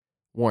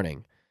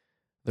Warning.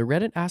 The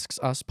Reddit Asks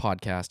Us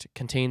podcast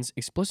contains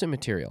explicit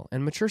material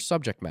and mature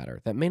subject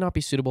matter that may not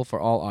be suitable for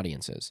all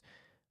audiences.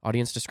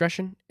 Audience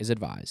discretion is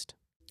advised.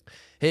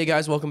 Hey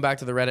guys, welcome back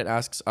to the Reddit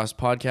Asks Us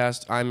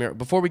podcast.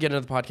 Before we get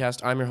into the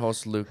podcast, I'm your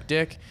host,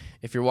 Dyck.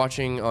 If you're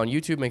watching on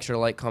YouTube, make sure to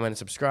like, comment, and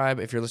subscribe.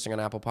 If you're listening on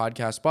Apple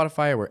Podcasts,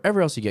 Spotify, or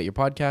wherever else you get your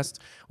podcasts,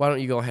 why don't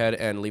you go ahead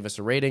and leave us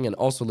a rating and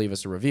also leave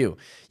us a review.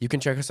 You can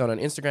check us out on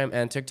Instagram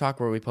and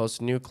TikTok, where we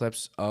post new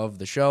clips of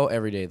the show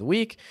every day of the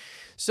week.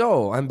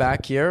 So I'm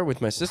back here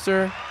with my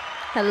sister,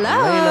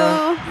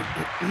 Hello.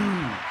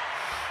 Alena,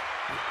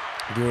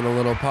 doing a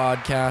little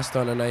podcast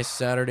on a nice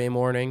Saturday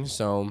morning.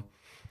 So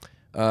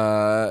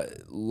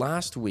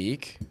last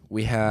week's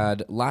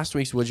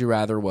Would You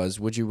Rather was,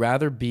 would you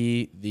rather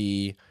be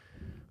the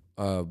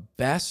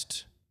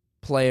best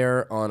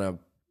player on a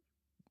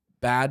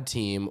bad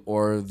team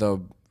or the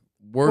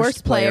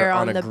worst player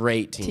on a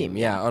great team?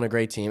 Yeah, on a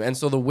great team. And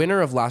so the winner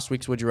of last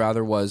week's Would You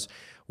Rather was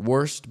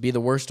be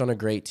the worst on a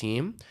great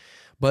team.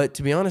 But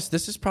to be honest,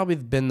 this has probably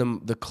been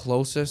the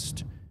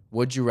closest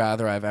Would You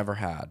Rather I've ever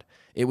had.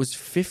 It was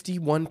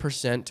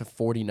 51% to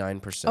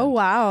 49%. Oh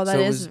wow, that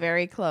is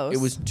very close. It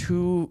was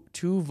two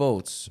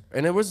votes,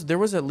 and there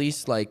was at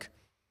least there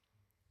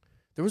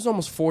was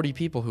almost 40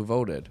 people who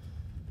voted.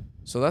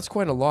 So that's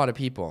quite a lot of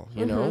people,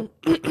 you know.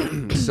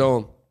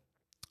 So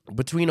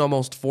between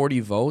almost 40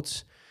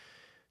 votes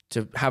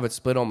to have it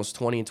split almost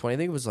 20 and 20, I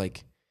think it was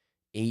like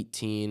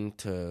 18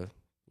 to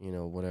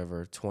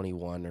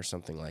 21 or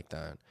something like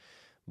that.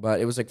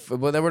 But it was like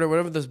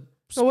whatever the split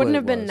So it wouldn't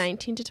have been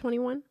 19 to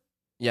 21?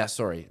 Yeah,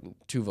 sorry,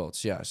 2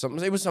 votes. Yeah,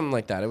 it was something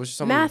like that. It was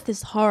something. Math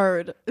is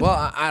hard.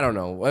 Well, I don't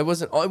know. It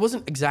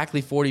wasn't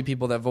exactly 40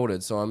 people that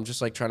voted, so I'm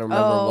just like trying to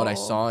remember what I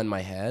saw in my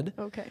head.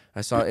 Okay.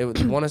 I saw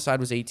it. One side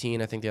was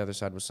 18. I think the other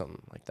side was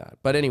something like that.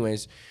 But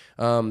anyways,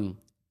 in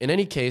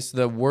any case,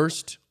 the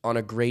worst on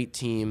a great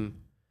team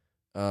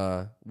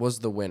was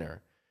the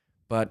winner,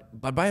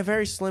 but by a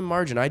very slim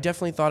margin. I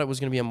definitely thought it was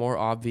going to be a more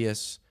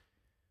obvious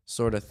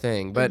sort of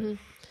thing, but.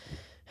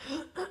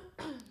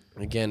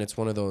 Again, it's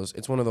one of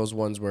those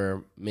ones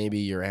where maybe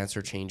your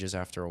answer changes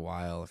after a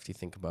while if you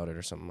think about it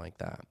or something like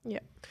that. Yeah.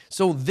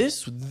 So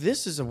this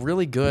is a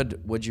really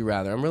good Would You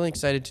Rather. I'm really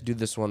excited to do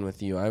this one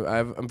with you.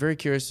 I'm very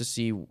curious to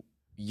see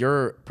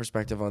your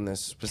perspective on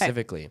this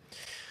specifically.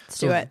 Let's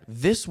do it.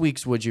 This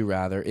week's Would You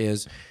Rather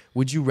is: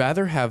 would you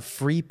rather have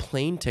free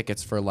plane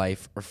tickets for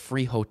life or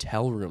free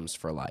hotel rooms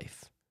for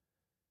life?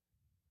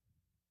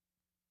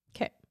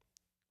 Okay.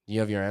 You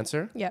have your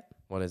answer? Yep.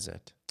 What is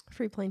it?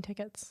 Free plane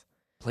tickets.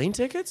 Plane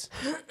tickets?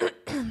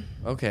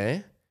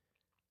 Okay.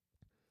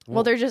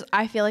 Well,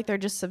 I feel like they're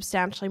just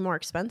substantially more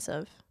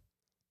expensive.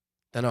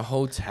 Than a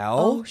hotel?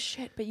 Oh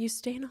shit, but you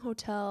stay in a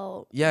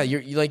hotel. Yeah,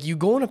 you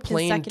go on a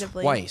plane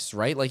twice,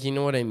 right? Like, you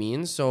know what I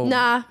mean? So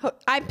Nah,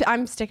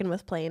 I'm sticking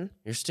with plane.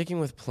 You're sticking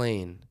with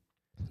plane.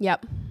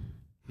 Yep.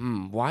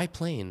 Why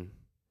plane?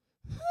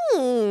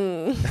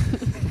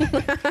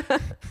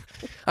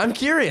 I'm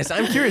curious,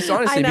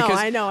 honestly, because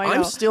I know.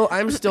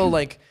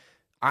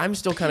 I'm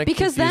still kind of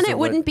because then it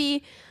wouldn't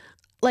be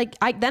like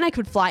then I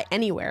could fly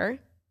anywhere.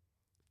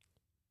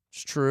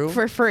 It's true.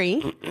 For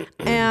free,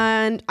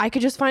 and I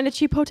could just find a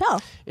cheap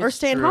hotel or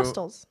stay in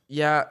hostels.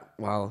 Yeah,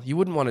 well, you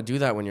wouldn't want to do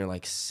that when you're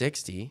like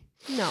 60.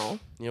 No.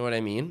 You know what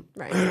I mean?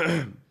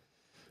 Right.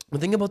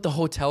 But think about the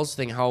hotels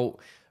thing, how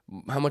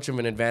much of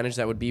an advantage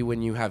that would be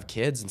when you have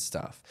kids and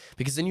stuff.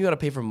 Because then you got to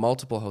pay for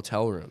multiple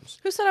hotel rooms.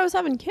 Who said I was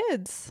having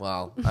kids?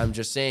 Well, I'm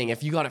just saying,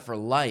 if you got it for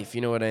life,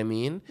 you know what I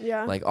mean?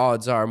 Yeah. Like,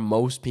 odds are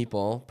most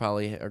people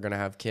probably are going to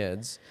have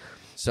kids.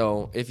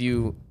 So if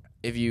you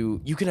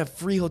can have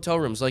free hotel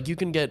rooms. Like, you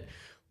can get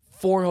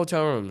 4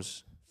 hotel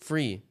rooms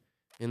free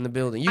in the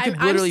building.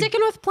 I'm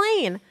sticking with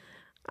plane.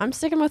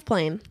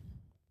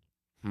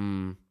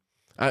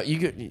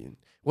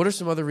 What are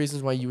some other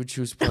reasons why you would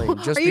choose plane?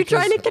 Are you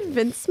trying to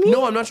convince me?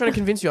 No, I'm not trying to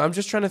convince you. I'm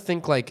just trying to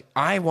think, like,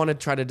 I want to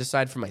try to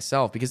decide for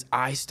myself because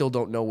I still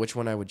don't know which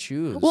one I would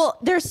choose. Well,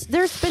 there's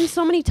been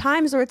so many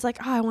times where it's like,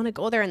 oh, I want to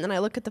go there, and then I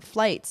look at the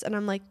flights and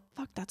I'm like,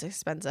 fuck, that's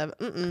expensive.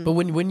 But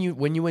when you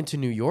went to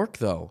New York,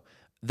 though,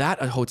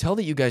 a hotel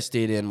that you guys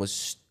stayed in was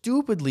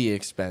stupidly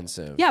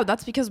expensive. Yeah,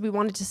 that's because we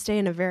wanted to stay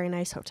in a very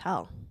nice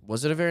hotel.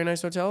 Was it a very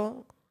nice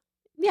hotel?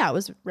 Yeah, it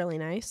was really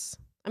nice.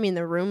 I mean,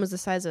 the room was the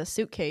size of a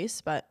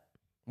suitcase, but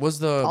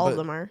all of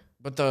them are.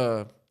 But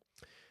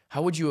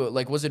how would you,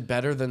 like, was it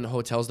better than the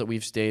hotels that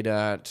we've stayed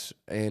at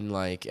in,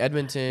 like,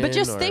 Edmonton? But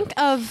just think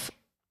of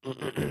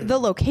the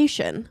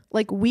location.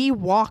 Like, we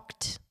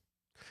walked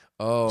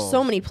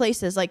so many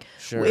places. Like,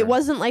 sure. It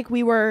wasn't like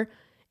we were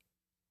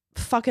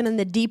fucking in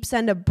the deep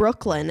end of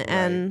Brooklyn,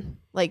 and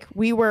like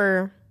we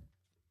were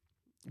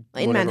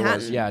in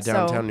Manhattan.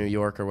 Downtown New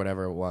York or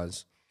whatever it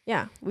was.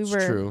 Yeah, It's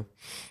true.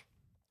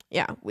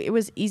 Yeah, it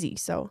was easy,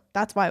 so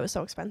that's why it was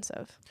so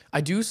expensive.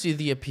 I do see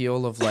the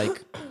appeal of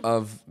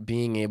of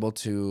being able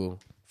to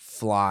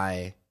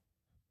fly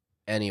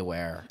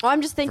anywhere. Oh,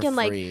 I'm just thinking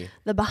like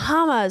the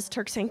Bahamas,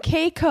 Turks and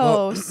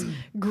Caicos,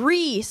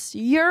 Greece,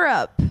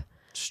 Europe.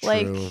 It's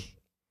true.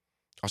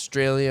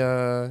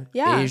 Australia,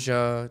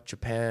 Asia,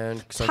 Japan,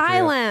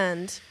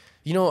 Thailand.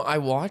 You know, I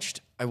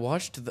watched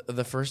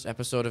the first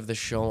episode of the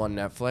show on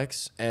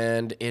Netflix,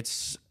 and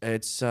it's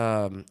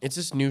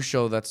this new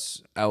show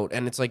that's out,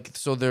 and it's like,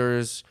 so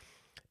there's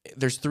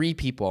 3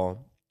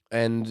 people,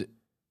 and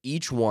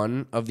each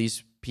one of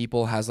these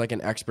people has like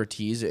an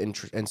expertise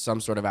in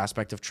some sort of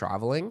aspect of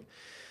traveling.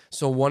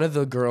 So one of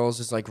the girls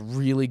is like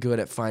really good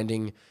at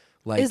finding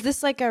like. Is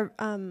this like a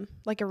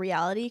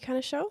reality kind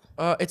of show?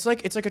 It's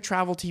like a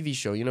travel TV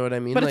show. You know what I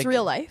mean? But like, it's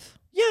real life.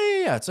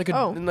 Yeah. It's like a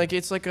Oh. like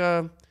it's like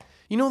a.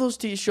 You know those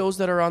shows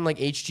that are on like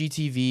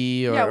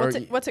HGTV or. Yeah.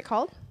 What's it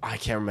called? I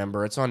can't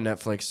remember. It's on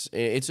Netflix.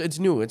 It's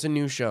new. It's a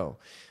new show,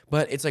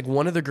 but it's like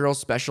one of the girls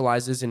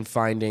specializes in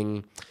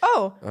finding.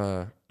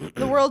 Oh.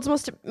 The world's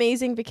most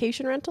amazing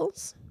vacation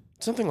rentals.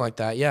 Something like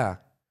that. Yeah.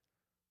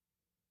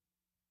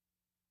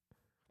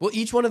 Well,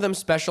 each one of them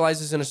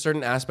specializes in a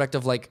certain aspect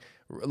of like.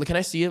 Can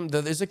I see him?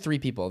 There's like 3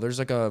 people. There's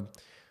like a.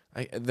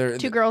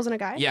 2 girls and a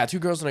guy. Yeah, 2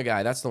 girls and a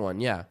guy. That's the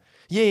one. Yeah.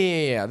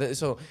 Yeah.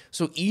 So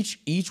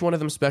each one of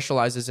them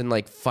specializes in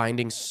like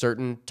finding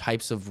certain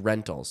types of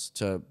rentals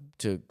to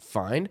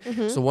find.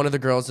 Mm-hmm. So one of the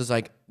girls is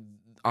like,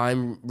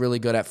 I'm really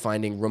good at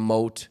finding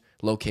remote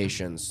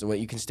locations so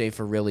you can stay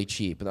for really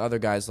cheap. And the other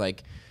guy's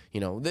like, you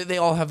know, they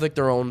all have like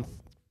their own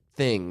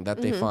thing that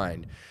they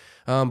find.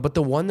 But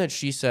the one that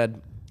she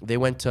said, they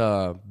went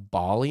to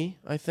Bali,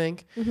 I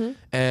think,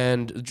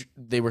 and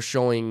they were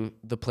showing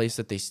the place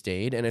that they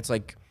stayed, and it's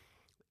like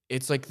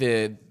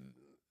they're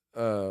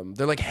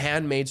like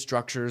handmade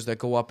structures that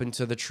go up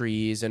into the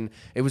trees, and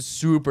it was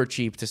super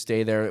cheap to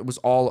stay there. It was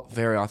all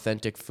very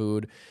authentic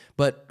food.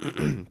 But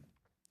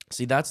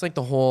see, that's like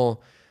the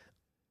whole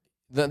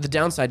the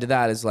downside to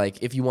that is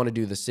like if you want to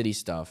do the city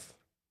stuff,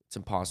 it's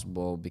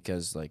impossible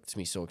because like it's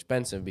gonna be so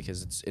expensive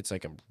because it's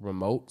like a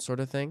remote sort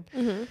of thing.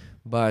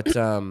 But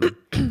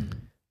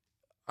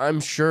I'm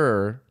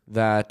sure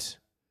that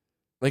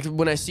like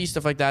when I see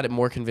stuff like that, it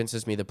more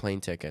convinces me the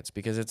plane tickets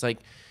because it's like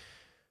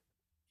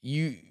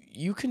you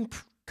can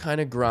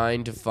kind of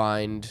grind to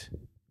find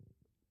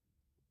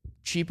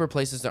cheaper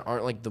places that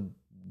aren't like the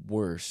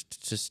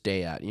worst to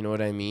stay at. You know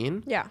what I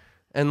mean? Yeah.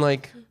 And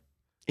like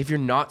if you're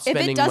not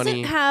spending if it doesn't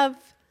money, have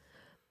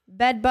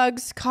bed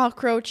bugs,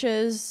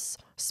 cockroaches,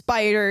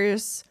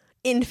 spiders,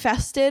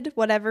 infested,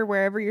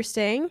 wherever you're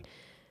staying,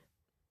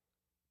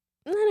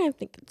 then I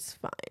think it's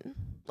fine.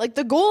 Like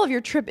the goal of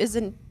your trip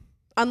isn't,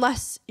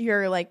 unless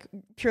you're like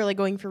purely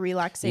going for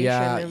relaxation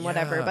and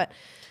whatever. Yeah. But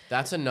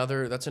that's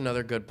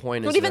another good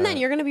point. but even then,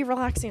 you're gonna be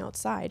relaxing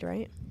outside,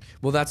 right?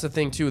 Well, that's the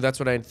thing too. That's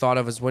what I thought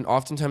of is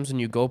oftentimes when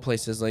you go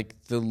places, like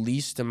the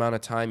least amount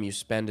of time you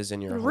spend is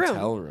in your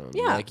hotel room.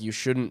 Yeah. Like you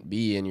shouldn't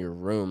be in your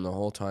room the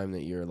whole time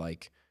that you're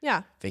like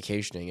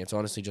vacationing. It's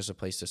honestly just a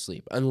place to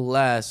sleep.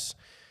 Unless,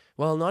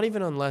 well, not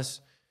even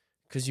unless,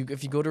 because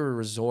if you go to a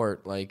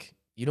resort, like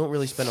you don't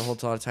really spend a whole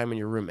lot of time in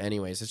your room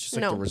anyways. It's just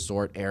like the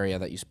resort area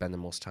that you spend the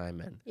most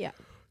time in. Yeah.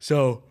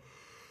 So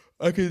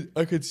I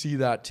could see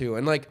that too.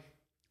 And like,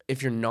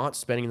 if you're not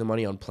spending the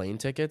money on plane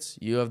tickets,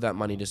 you have that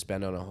money to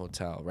spend on a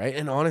hotel, right?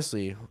 And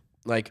honestly,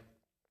 like,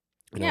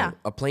 you know,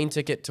 a plane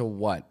ticket to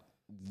what?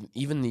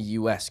 Even the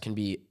U.S. can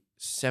be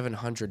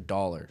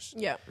 $700.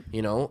 Yeah.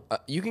 You know,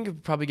 you can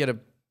probably get a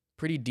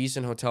pretty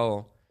decent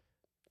hotel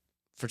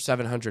for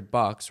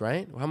 $700,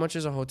 right? How much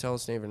is a hotel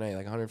stay overnight?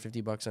 Like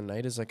 $150 a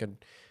night is like a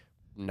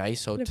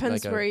nice hotel.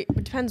 Depends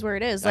depends where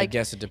it is. Like, I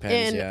guess it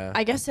depends. Yeah.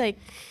 I guess like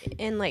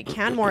in like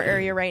Canmore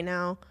area right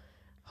now,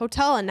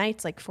 hotel a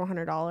night's like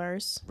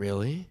 $400.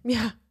 Really?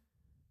 Yeah.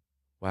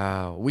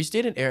 Wow. We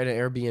stayed at an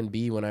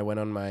Airbnb when I went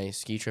on my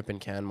ski trip in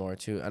Canmore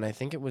too, and I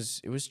think it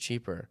was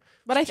cheaper.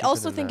 But I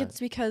also think it's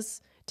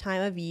because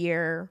time of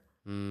year,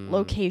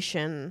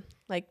 location,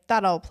 like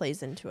that all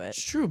plays into it.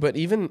 It's true, but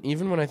even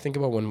when I think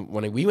about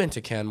when we went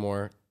to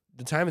Canmore,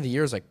 the time of the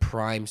year is like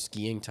prime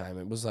skiing time.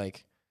 It was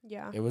like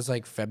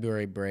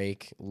February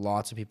break,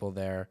 lots of people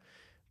there.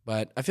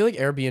 But I feel like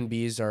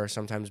Airbnbs are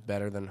sometimes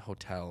better than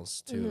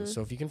hotels too. So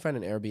if you can find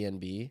an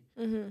Airbnb,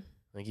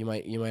 like you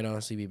might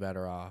honestly be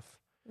better off.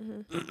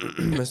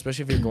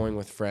 Especially if you're going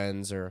with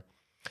friends and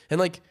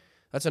like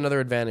that's another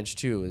advantage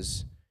too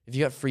is if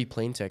you got free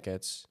plane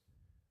tickets.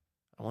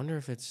 I wonder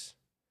if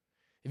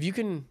you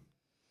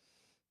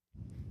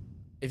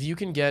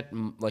can get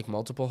like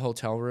multiple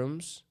hotel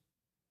rooms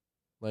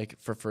like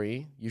for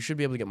free, you should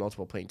be able to get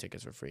multiple plane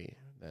tickets for free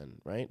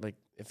then, right? Like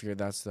if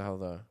that's how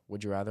the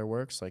would you rather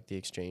works, like the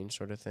exchange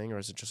sort of thing, or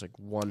is it just like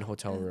one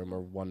hotel room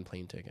or one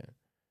plane ticket?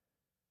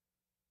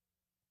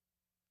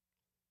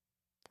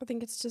 I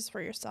think it's just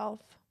for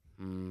yourself.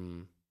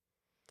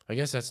 I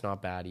guess that's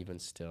not bad even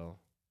still.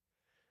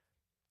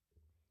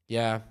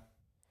 Yeah.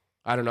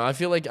 I don't know. I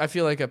feel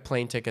like a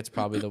plane ticket's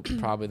probably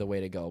the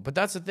way to go. But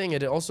that's the thing.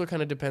 It also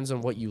kind of depends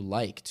on what you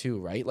like too,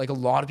 right? Like a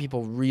lot of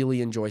people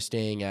really enjoy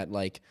staying at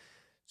like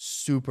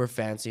super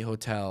fancy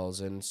hotels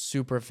and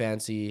super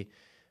fancy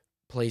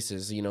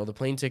places. You know, the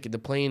plane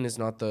is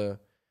not the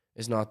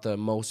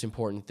most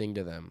important thing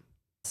to them.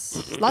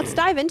 Let's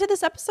dive into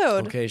this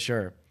episode. Okay,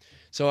 sure.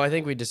 So I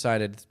think we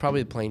decided it's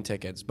probably plane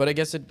tickets, but I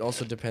guess it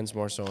also depends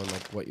more so on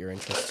like what your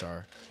interests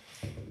are.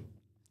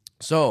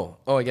 So,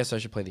 I guess I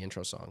should play the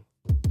intro song.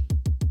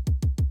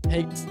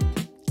 Hey,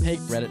 Reddit, hey,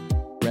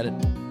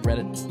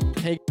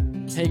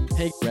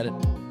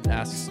 Reddit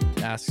asks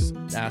us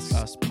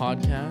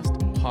podcast,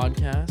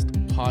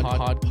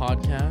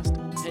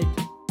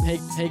 hey,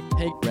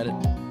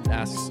 Reddit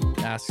asks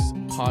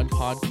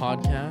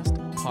podcast.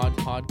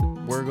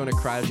 We're going to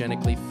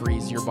cryogenically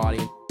freeze your body.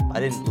 I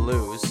didn't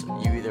lose.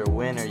 You either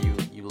win or you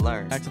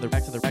learn. Back to the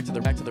Reddit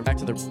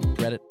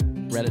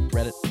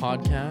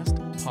podcast.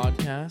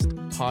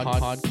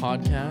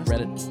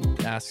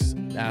 Reddit asks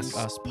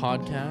us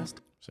podcast.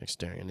 It's like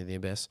staring into the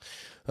abyss.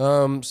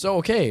 So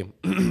okay,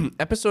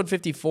 episode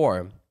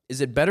 54.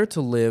 Is it better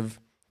to live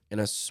in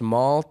a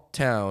small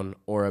town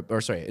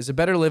is it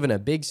better to live in a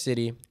big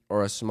city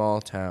or a small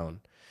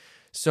town?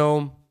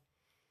 So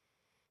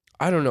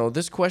I don't know.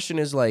 This question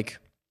is like,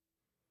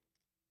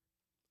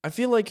 I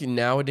feel like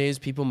nowadays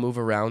people move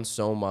around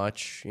so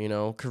much,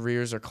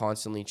 careers are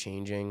constantly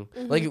changing.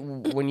 Mm-hmm. Like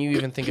when you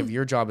even think of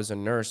your job as a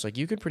nurse, like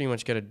you could pretty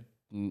much get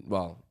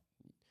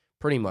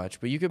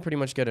but you could pretty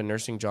much get a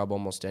nursing job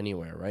almost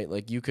anywhere, right?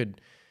 Like you could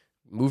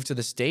move to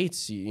the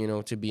States,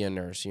 to be a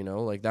nurse,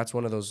 like that's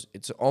one of those,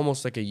 it's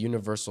almost like a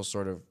universal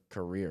sort of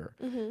career.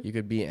 Mm-hmm. You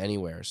could be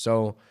anywhere.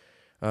 So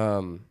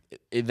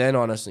it then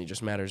honestly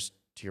just matters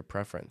to your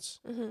preference,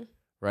 Mm-hmm.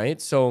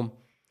 right? So,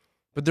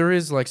 but there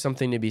is like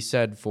something to be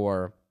said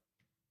for,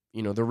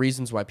 the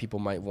reasons why people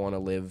might want to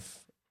live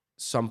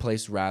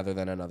someplace rather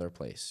than another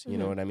place. You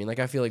know what I mean? Like,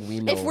 I feel like we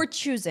know. If we're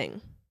choosing.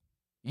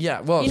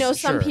 Yeah, well,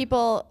 some sure.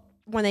 people,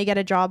 when they get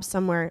a job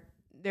somewhere,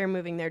 they're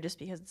moving there just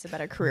because it's a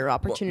better career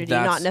opportunity,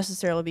 not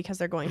necessarily because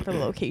they're going for the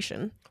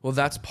location. Well,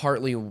 that's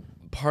partly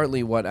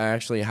what I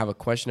actually have a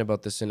question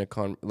about this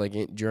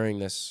during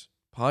this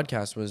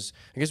podcast was,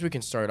 I guess we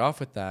can start off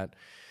with that,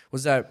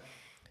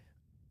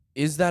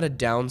 is that a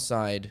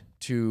downside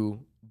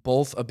to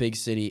both a big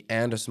city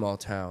and a small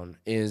town,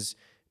 is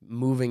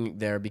moving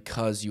there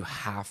because you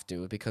have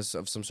to, because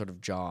of some sort of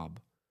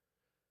job?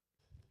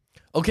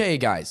 Okay,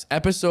 guys,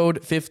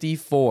 episode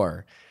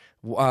 54.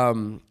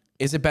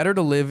 Is it better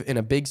to live in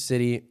a big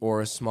city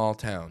or a small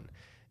town?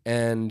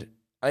 And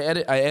I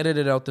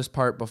edited out this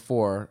part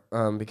before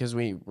because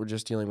we were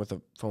just dealing with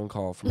a phone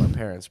call from our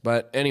parents.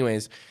 But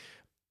anyways,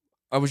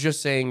 I was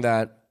just saying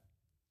that,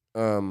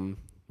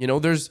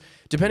 there's,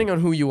 depending on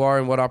who you are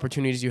and what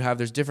opportunities you have,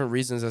 there's different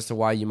reasons as to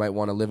why you might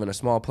want to live in a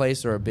small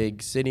place or a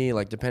big city,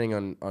 like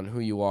depending on who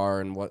you are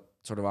and what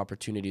sort of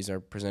opportunities are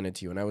presented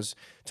to you. And I was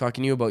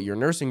talking to you about your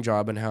nursing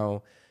job and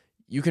how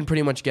you can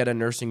pretty much get a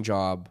nursing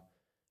job,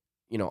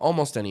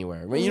 almost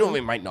anywhere. Well,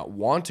 you might not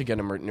want to get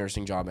a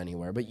nursing job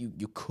anywhere, but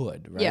you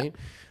could, right?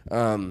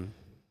 Yeah.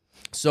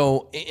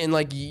 So, and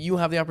like you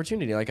have the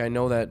opportunity. Like I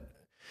know that,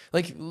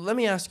 like, let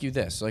me ask you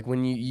this. Like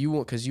when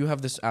because you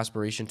have this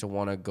aspiration to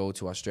want to go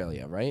to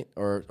Australia, right?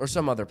 Or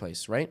some other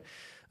place, right?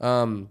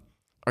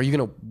 Are you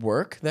going to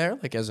work there,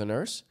 like as a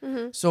nurse?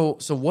 Mm-hmm. So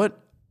what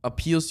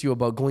appeals to you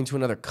about going to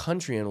another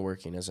country and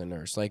working as a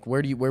nurse? Like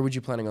where would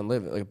you planning on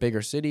living? Like a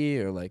bigger city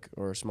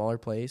or a smaller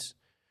place?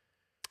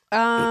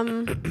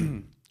 Well,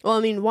 I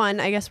mean, one,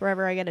 I guess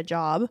wherever I get a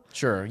job.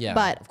 Sure, yeah.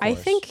 But I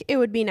think it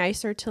would be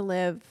nicer to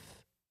live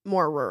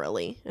more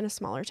rurally in a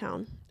smaller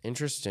town.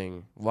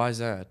 Interesting. Why is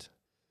that?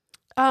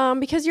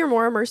 Because you're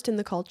more immersed in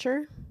the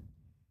culture.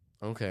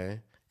 Okay.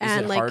 Is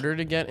it harder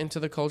to get into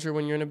the culture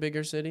when you're in a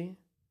bigger city?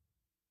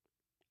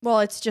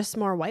 Well, it's just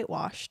more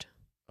whitewashed.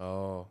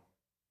 Oh,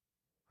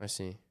 I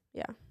see.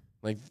 Yeah.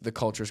 Like the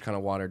culture's kind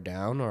of watered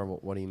down, or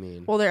what do you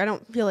mean? Well, I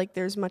don't feel like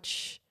there's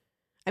much.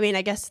 I mean,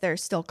 I guess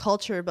there's still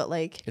culture, but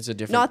like it's a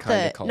different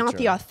kind of culture. Not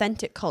the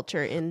authentic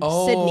culture in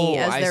Sydney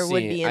as there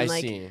would be in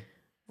see.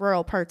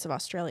 Rural parts of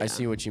Australia. I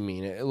see what you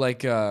mean.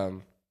 Like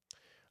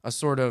a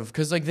sort of,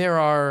 because like there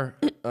are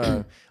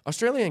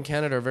Australia and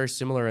Canada are very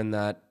similar in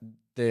that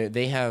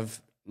they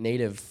have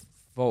native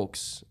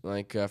folks,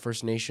 like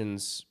First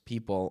Nations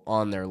people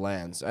on their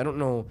lands. I don't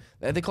know,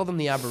 they call them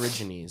the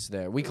Aborigines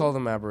there. We call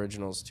them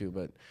Aboriginals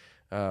too,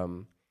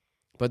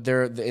 but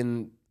they're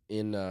in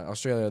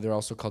Australia, they're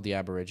also called the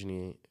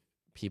Aborigine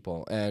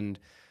people, and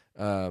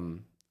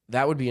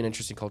that would be an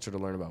interesting culture to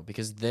learn about,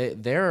 because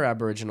their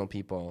Aboriginal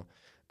people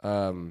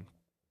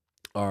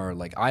are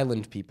like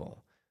island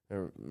people.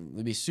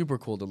 It'd be super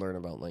cool to learn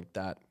about like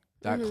that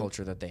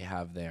culture that they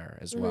have there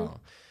as well.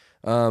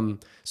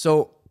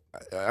 So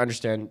I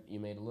understand you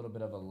made a little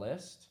bit of a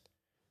list.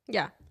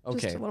 Yeah. Okay.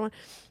 Just a little one.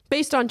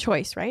 Based on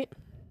choice, right?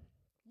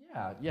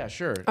 Yeah,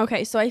 sure.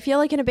 Okay, so I feel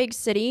like in a big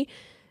city,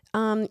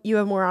 you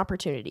have more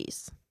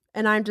opportunities.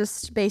 And I'm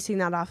just basing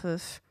that off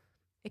of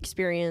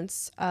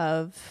experience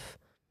of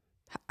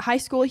high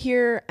school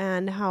here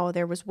and how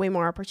there was way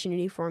more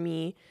opportunity for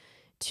me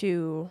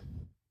to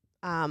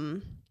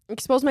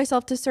expose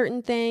myself to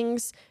certain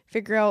things,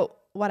 figure out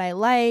what I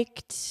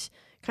liked,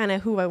 kind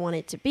of who I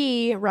wanted to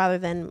be, rather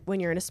than when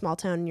you're in a small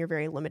town and you're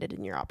very limited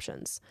in your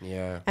options.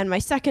 Yeah. And my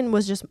second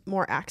was just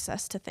more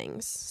access to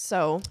things.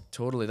 So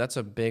totally, that's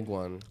a big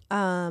one.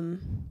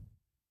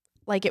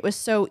 Like it was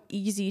so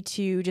easy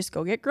to just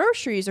go get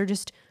groceries or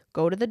just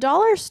go to the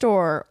dollar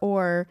store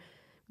or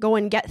go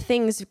and get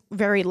things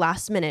very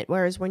last minute.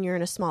 Whereas when you're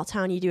in a small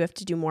town, you do have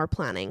to do more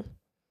planning.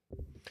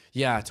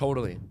 Yeah,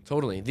 totally.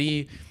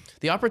 The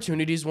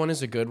opportunities one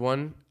is a good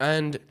one,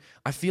 and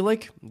I feel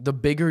like the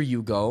bigger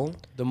you go,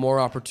 the more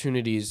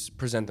opportunities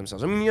present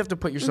themselves. I mean, you have to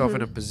put yourself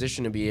in a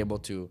position to be able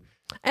to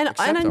And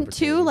accept then too,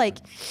 opportunities. like,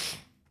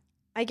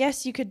 I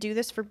guess you could do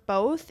this for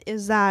both,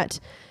 is that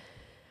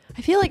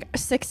I feel like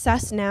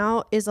success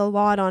now is a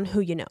lot on who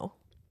you know.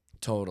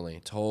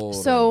 Totally.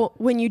 So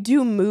when you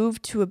do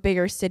move to a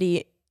bigger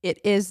city, it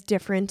is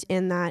different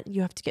in that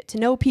you have to get to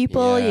know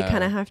people. You Yeah.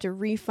 kind of have to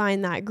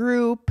refine that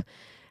group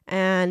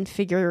and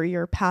figure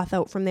your path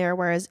out from there.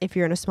 Whereas if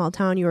you're in a small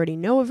town, you already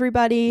know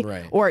everybody,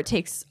 Right. or it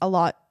takes a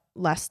lot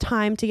less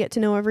time to get to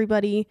know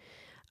everybody.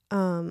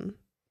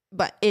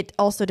 But it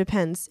also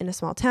depends. In a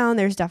small town,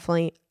 there's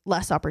definitely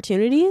less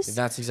opportunities.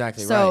 That's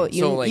exactly So right.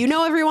 you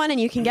know everyone, and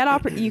you can get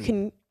you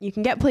can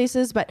get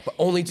places, but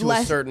only to a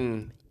less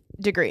certain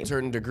degree.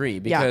 degree,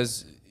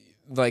 because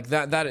like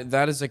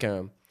that is like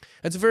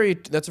that's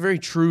a very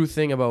true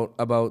thing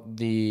about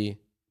the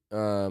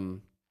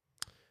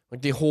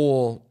like the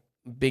whole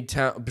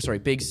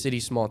big city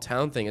small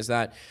town thing, is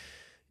that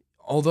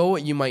although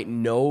you might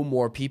know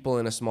more people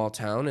in a small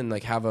town and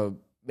like have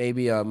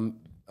maybe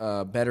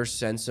a better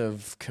sense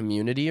of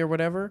community or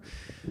whatever,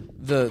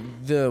 the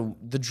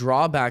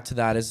drawback to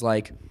that is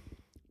like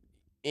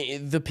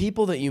the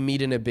people that you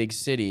meet in a big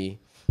city,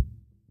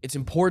 it's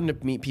important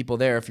to meet people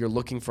there if you're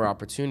looking for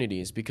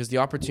opportunities, because the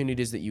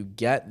opportunities that you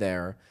get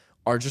there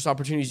are just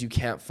opportunities you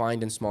can't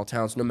find in small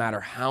towns, no matter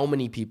how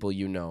many people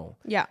you know.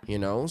 Yeah. You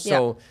know?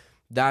 So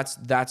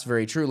that's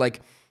very true.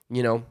 Like,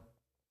 you know,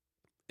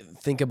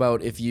 think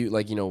about if you,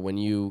 like, you know, when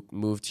you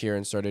moved here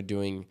and started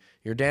doing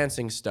your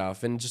dancing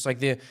stuff, and just like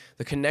the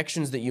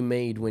connections that you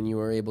made when you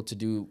were able to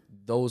do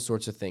those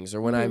sorts of things,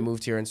 or when I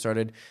moved here and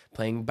started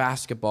playing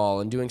basketball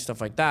and doing stuff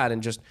like that,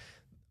 and just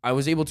I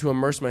was able to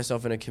immerse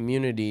myself in a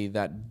community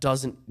that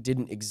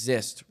didn't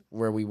exist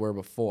where we were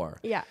before.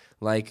 Yeah.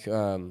 Like,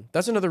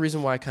 that's another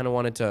reason why I kind of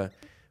wanted to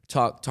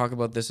talk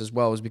about this as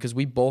well, was because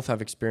we both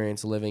have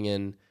experience living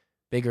in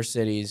bigger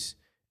cities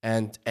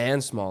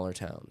and smaller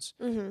towns.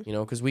 You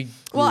know, because we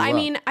grew I up.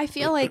 mean, I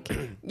feel like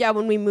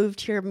when we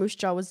moved here, Moose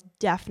Jaw was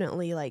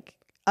definitely like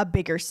a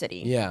bigger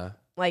city. Yeah,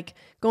 Like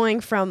going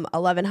from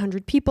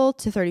 1,100 people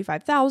to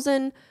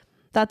 35,000.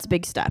 That's a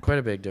big step. quite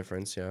a big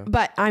difference. Yeah,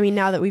 But I mean,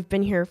 now that we've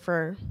been here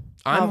for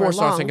I'm more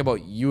so long, thinking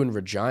about you in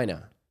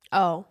Regina.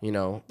 Oh, You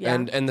know, Yeah.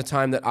 and the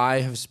time that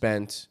I have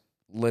spent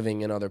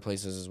living in other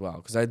places as well,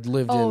 because I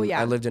lived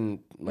in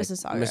like,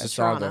 Mississauga,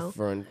 Toronto.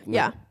 for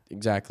Yeah.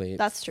 exactly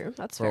that's true.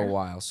 That's for fair. a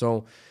while.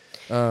 So,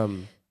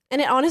 And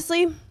it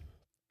honestly,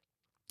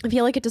 I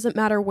feel like it doesn't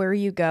matter where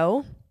you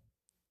go.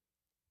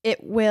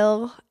 It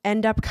will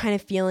end up kind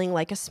of feeling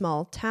like a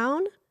small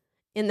town,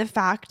 in the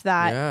fact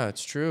that yeah,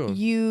 it's true.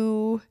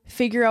 you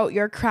figure out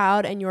your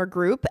crowd and your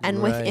group,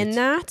 and within Right.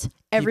 that,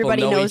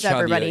 everybody People know knows each other.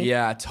 everybody.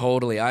 Yeah,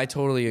 totally. I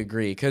totally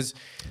agree. Because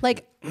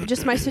Like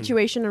just my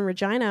situation in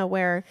Regina,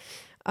 where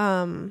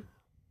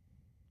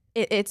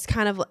it's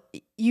kind of,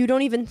 you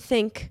don't even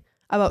think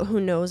about who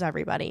knows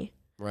everybody,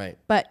 right,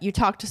 but you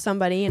talk to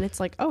somebody and it's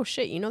like, oh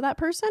shit, you know that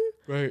person?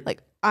 right.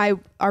 Like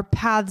our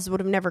paths would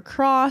have never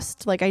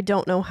crossed. Like I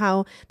don't know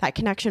how that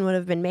connection would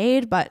have been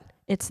made, but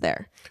it's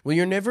there. Well,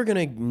 you're never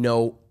gonna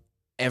know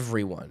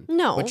everyone.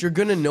 No. But you're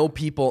gonna know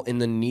people in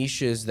the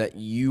niches that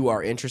you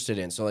are interested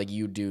in. So like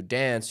you do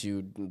dance,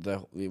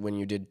 when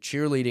you did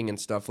cheerleading and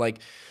stuff, like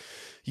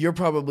you're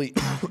probably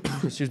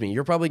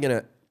you're probably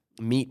gonna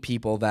meet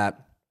people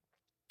that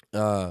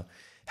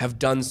have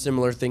done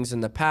similar things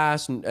in the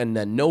past, and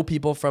then know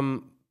people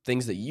from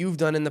things that you've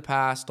done in the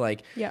past.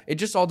 Like it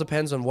just all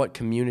depends on what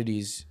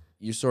communities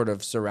you sort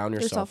of surround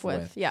yourself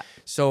with. Yeah.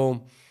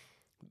 So,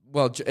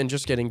 well, and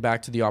just getting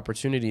back to the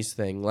opportunities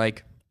thing,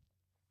 like,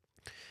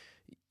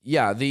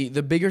 yeah, the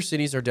bigger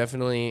cities are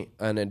definitely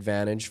an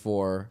advantage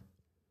for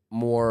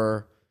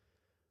more.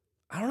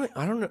 I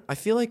don't know. I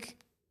feel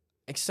like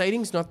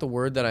exciting's not the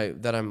word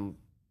that I'm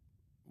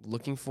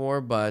looking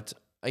for, but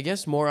I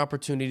guess more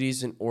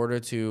opportunities in order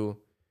to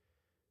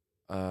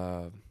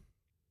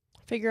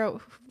Figure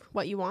out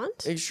what you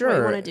want, sure, what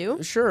you want to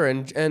do. Sure,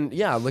 and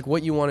yeah, like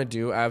what you want to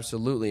do,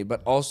 absolutely,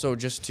 but also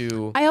just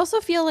to. I also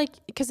feel like,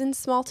 because in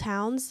small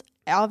towns,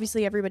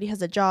 obviously everybody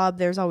has a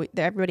job.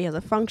 Everybody has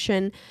a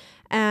function,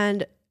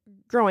 and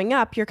growing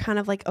up, you're kind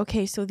of like,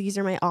 okay, so these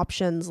are my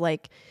options,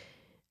 like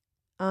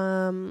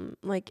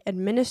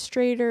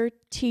administrator,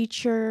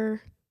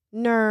 teacher,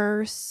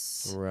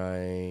 nurse.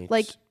 Right.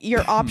 Like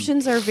your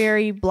options are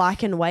very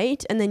black and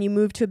white, and then you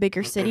move to a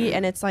bigger city,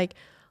 and it's like,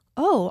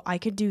 oh, I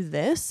could do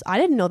this. I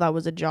didn't know that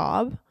was a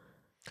job.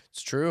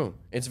 It's true.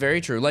 It's very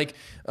true. Like,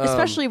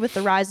 Especially with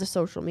the rise of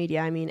social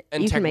media. I mean,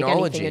 and you can make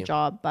technology. anything a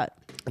job, but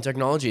And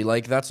technology,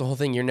 like that's the whole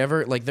thing. You're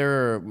never like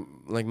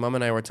Mom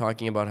and I were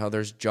talking about how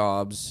there's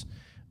jobs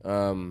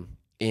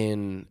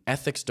in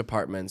ethics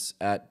departments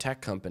at tech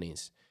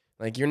companies.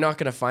 Like you're not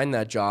gonna find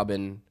that job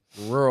in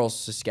rural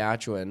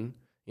Saskatchewan.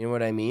 You know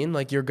what I mean?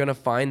 Like you're gonna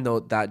find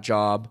that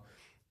job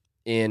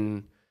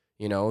in,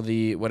 you know,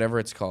 the whatever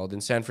it's called,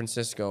 in San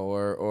Francisco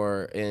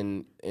or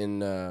in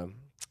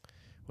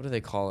what do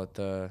they call it?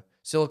 The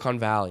Silicon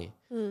Valley.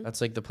 Mm.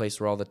 That's like the place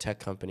where all the tech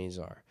companies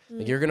are.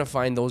 Like you're gonna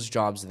find those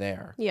jobs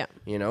there. Yeah.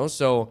 You know,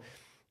 so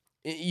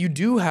you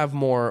do have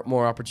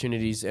more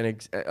opportunities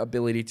and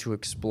ability to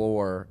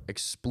explore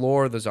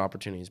those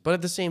opportunities. But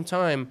at the same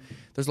time,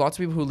 there's lots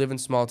of people who live in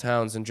small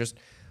towns and just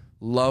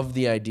love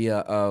the idea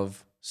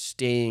of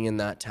staying in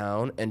that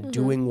town and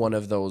doing one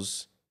of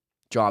those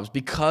jobs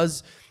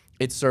because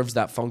it serves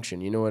that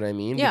function. You know what I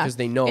mean? Yeah. Because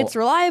they know It's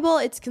reliable,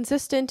 it's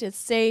consistent, it's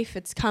safe,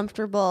 it's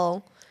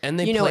comfortable. and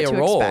they you know play what a to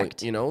role.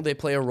 expect. You know, they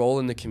play a role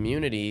in the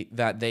community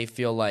that they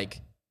feel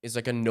like is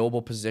like a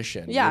noble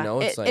position. Yeah. You know,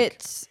 it's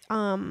it's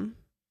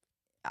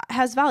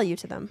has value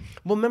to them.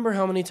 Well, remember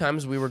how many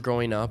times we were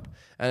growing up,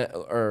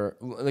 or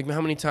like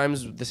how many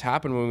times this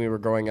happened when we were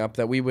growing up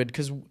that we would,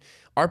 because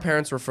our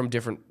parents were from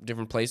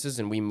different places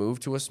and we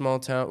moved to a small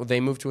town. They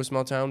moved to a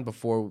small town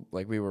before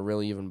like we were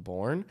really even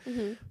born.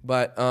 Mm-hmm.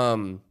 But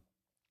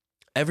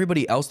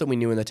everybody else that we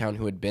knew in the town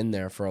who had been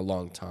there for a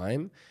long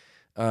time,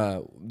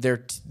 I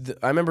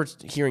remember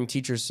hearing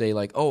teachers say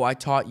like, "Oh, I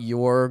taught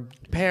your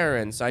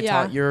parents. I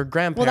taught your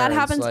grandparents." Well, that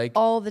happens like,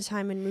 all the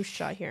time in Moose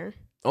Jaw here.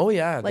 oh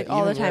yeah, Like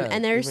all the time. yeah,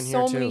 And there's even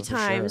so here many too, for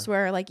times sure.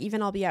 where like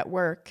even I'll be at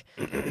work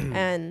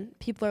and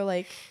people are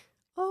like,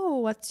 "Oh,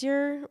 what's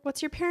your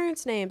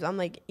parents' names?" I'm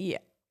like, "Yeah."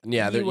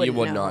 Yeah, you you would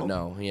wouldn't not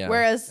know. know. Yeah.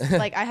 Whereas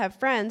like I have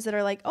friends that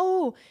are like,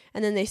 "Oh,"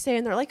 and then they say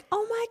and they're like,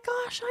 "Oh my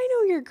gosh, I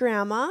know your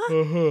grandma."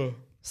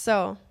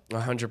 So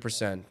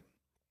 100%.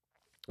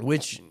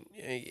 Which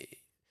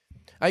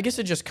I guess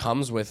it just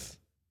comes with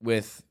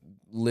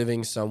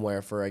living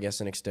somewhere for I guess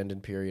an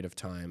extended period of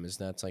time. Is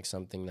that's like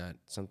something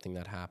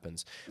that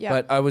happens. yeah.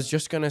 But I was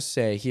just gonna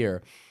say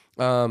here,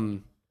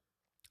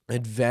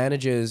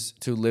 advantages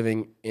to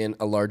living in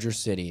a larger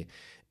city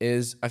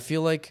is I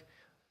feel like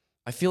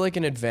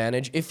an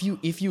advantage if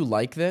you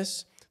like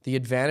this. The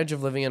advantage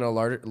of living in a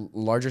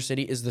larger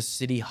city is the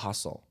city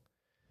hustle.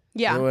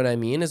 Yeah. You know what I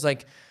mean? Is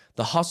like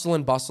the hustle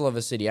and bustle of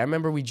a city. I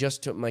remember we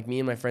just took, like me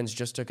and my friends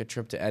just took a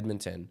trip to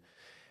Edmonton,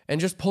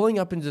 and just pulling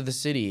up into the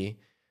city,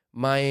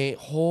 my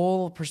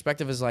whole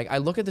perspective is like, I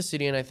look at the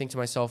city and I think to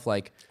myself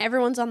like,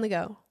 Everyone's on the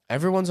go.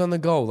 everyone's on the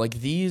go. Like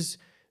these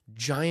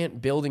giant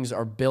buildings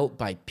are built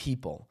by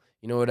people.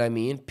 You know what I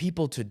mean?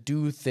 People to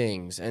do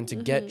things and to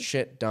get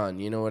shit done.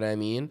 You know what I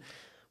mean?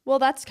 Well,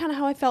 that's kind of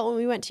how I felt when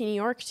we went to New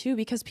York too,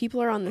 because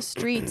people are on the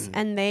streets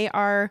and they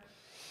are,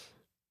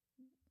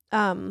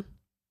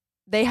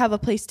 they have a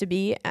place to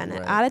be and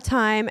Right. at a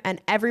time,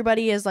 and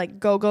everybody is like,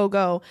 go, go,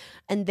 go.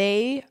 And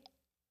they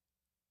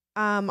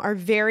are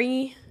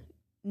very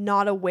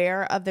not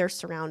aware of their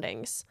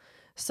surroundings.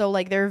 So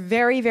like they're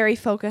very, very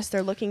focused.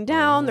 They're looking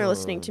down. They're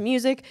listening to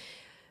music.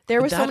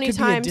 There were so many that could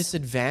times. be a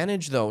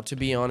disadvantage though, to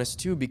be honest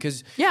too,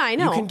 because Yeah, I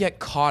know. you can get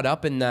caught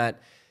up in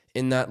that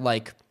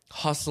like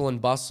hustle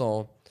and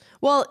bustle.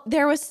 Well,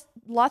 there was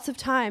lots of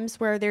times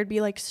where there'd be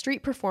like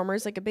street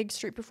performers, like a big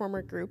street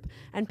performer group,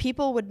 and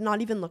people would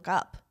not even look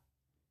up.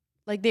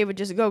 Like they would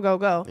just go, go,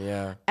 go.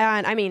 Yeah.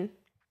 And I mean,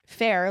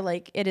 fair,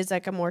 like it is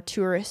like a more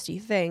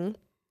touristy thing.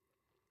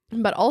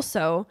 But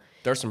also,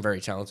 There's some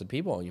very talented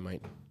people you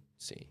might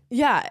see.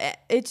 yeah,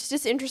 it's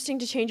just interesting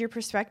to change your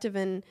perspective.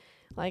 And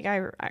like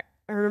I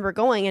remember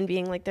going and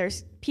being like,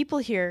 there's people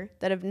here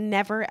that have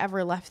never,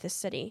 ever left this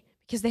city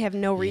because they have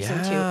no reason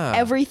Yeah. to.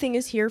 Everything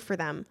is here for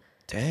them.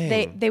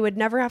 Dang. They would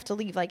never have to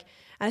leave. Like,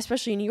 and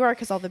especially in New York,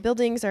 because all the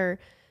buildings are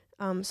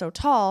so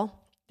tall.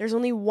 There's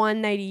only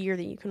one night a year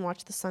that you can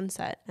watch the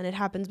sunset, and it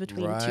happens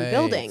between two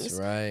buildings.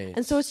 Right.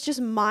 And so it's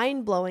just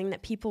mind blowing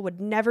that people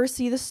would never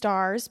see the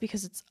stars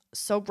because it's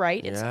so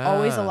bright. It's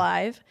always Yeah.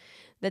 alive.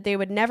 That they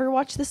would never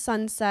watch the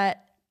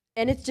sunset.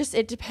 And it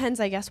depends,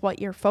 I guess,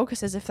 what your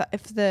focus is. If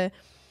the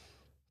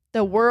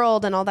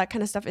world and all that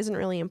kind of stuff isn't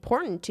really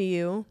important to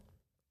you,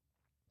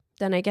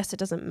 then I guess it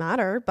doesn't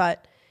matter.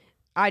 But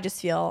I just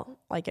feel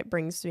like it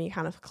brings me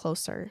kind of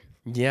closer.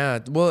 Yeah,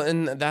 well,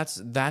 and that's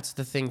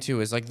the thing too.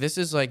 Is like this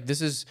is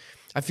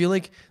I feel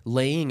like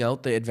laying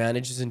out the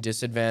advantages and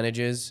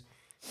disadvantages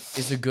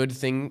is a good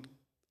thing,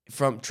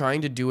 from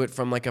trying to do it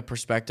from like a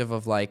perspective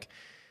of like,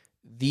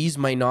 these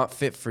might not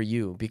fit for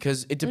you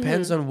because it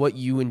depends on what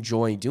you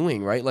enjoy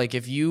doing, right? Like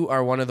if you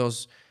are one of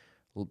those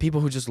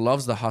people who just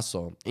loves the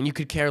hustle and you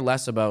could care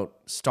less about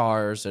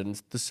stars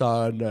and the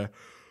sun,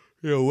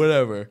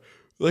 whatever.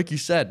 Like you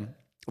said,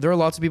 there are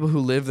lots of people who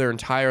live their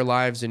entire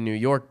lives in New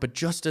York, but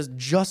just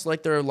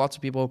like there are lots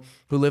of people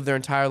who live their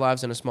entire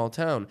lives in a small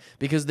town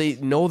because they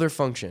know their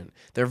function.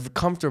 They're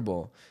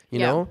comfortable, you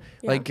know?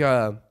 Yeah. Like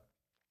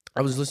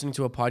I was listening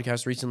to a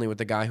podcast recently with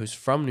a guy who's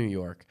from New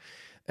York,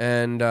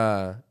 and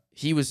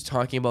he was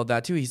talking about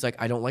that too. He's like,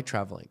 I don't like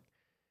traveling.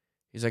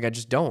 He's like, I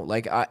just don't.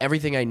 Like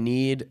everything I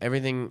need,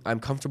 everything I'm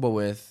comfortable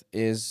with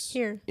is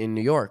Here. in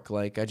New York.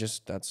 Like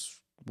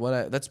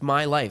that's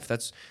my life.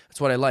 That's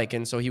what I like.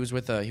 And so he was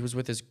with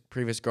his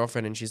previous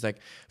girlfriend, and she's like,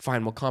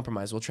 fine, we'll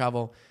compromise. We'll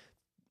travel,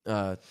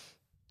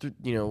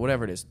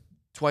 whatever it is,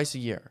 twice a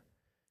year.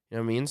 You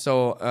know what I mean?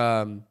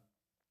 So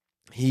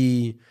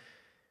he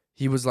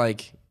was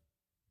like,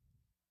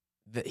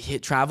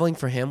 traveling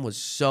for him was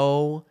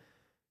so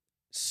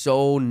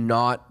so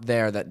not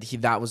there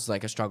that was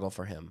like a struggle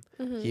for him.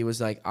 Mm-hmm. He was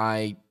like,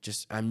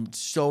 I'm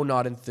so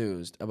not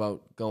enthused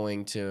about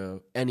going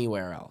to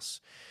anywhere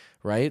else,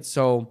 right?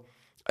 So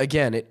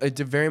again, it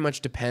very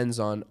much depends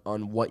on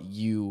what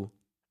you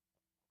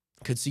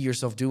could see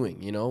yourself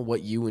doing, you know,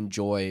 what you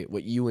enjoy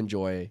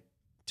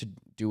to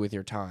do with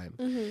your time.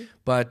 Mm-hmm.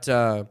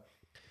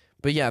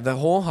 But yeah, the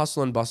whole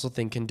hustle and bustle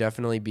thing can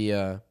definitely be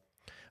a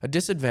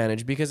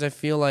disadvantage, because I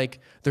feel like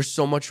there's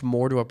so much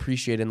more to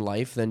appreciate in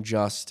life than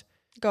just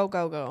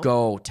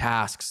go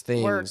tasks,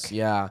 things. Work.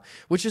 Yeah.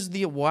 Which is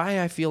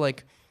why I feel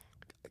like,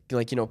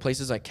 you know,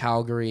 places like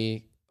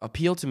Calgary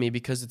appeal to me,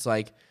 because it's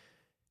like,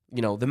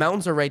 you know, the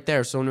mountains are right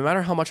there. So no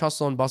matter how much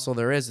hustle and bustle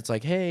there is, it's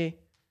like, hey,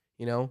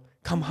 you know,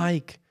 come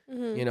hike,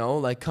 Mm-hmm. you know,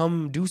 like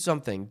come do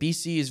something.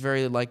 BC is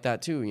very like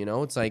that too. You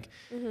know, it's like,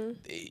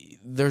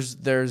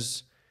 there's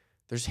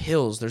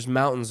hills, there's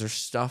mountains, there's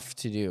stuff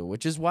to do,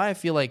 which is why I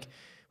feel like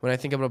when I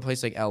think about a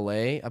place like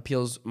LA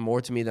appeals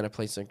more to me than a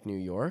place like New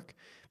York,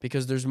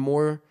 because there's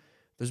more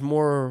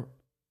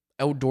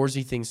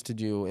outdoorsy things to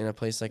do in a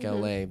place like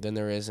LA than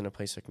there is in a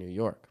place like New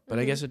York. But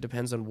I guess it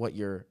depends on what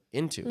you're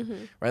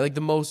into, right? Like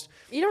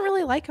You don't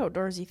really like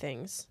outdoorsy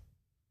things.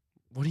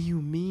 What do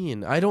you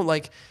mean?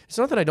 It's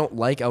not that I don't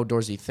like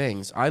outdoorsy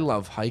things. I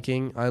love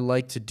hiking. I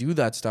like to do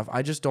that stuff.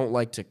 I just don't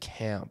like to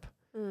camp.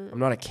 I'm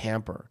not a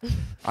camper.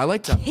 I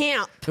like to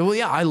camp. Well,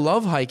 yeah, I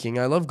love hiking.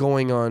 I love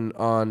going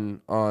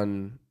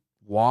on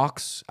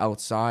walks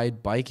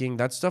outside, biking.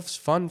 That stuff's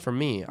fun for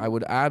me. I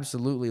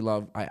absolutely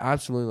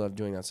love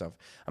doing that stuff.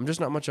 I'm just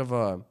not much of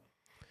a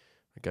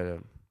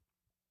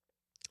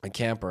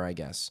camper, I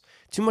guess.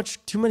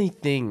 Too many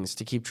things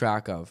to keep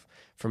track of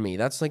for me.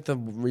 That's like the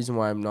reason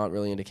why I'm not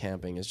really into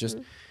camping. Is just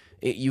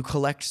you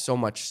collect so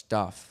much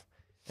stuff,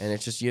 and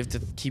it's just you have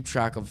to keep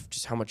track of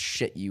just how much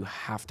shit you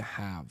have to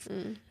have,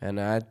 and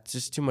it's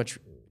just too much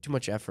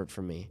effort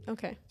for me.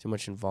 Okay. Too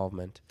much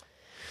involvement.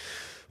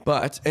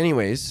 But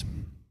anyways,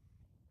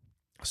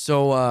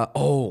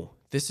 so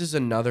this is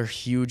another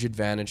huge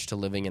advantage to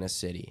living in a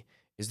city,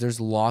 is there's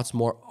lots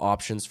more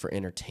options for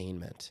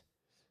entertainment.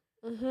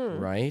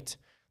 Right?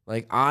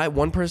 Like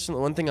one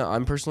thing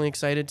I'm personally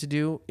excited to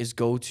do is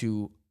go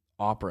to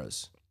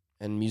operas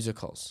and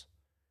musicals.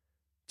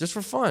 Just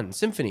for fun,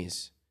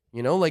 symphonies.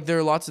 You know, like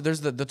there's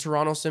the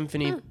Toronto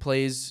Symphony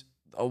plays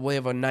a way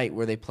of a night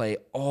where they play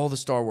all the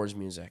Star Wars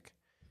music.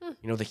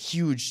 You know, the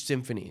huge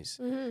symphonies.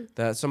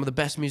 Some of the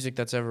best music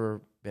that's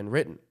ever been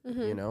written,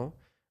 you know?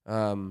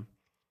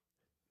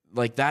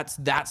 Like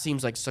that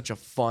seems like such a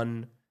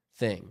fun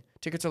thing.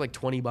 Tickets are like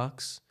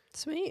 $20.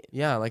 Sweet.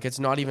 Yeah, like it's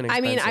not even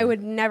expensive. I mean, I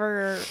would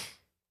never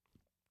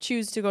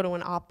choose to go to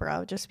an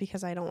opera just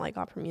because I don't like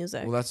opera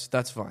music. Well,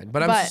 that's fine.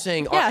 But I'm just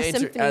saying,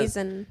 symphonies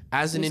and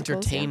as an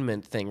musicals,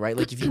 entertainment thing, right?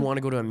 Like if you want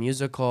to go to a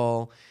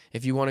musical,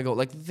 if you want to go,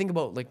 like think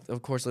about, like,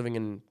 of course, living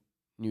in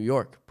New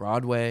York,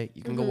 Broadway,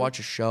 you can go watch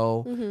a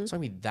show. It's not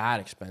gonna be that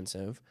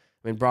expensive.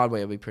 I mean,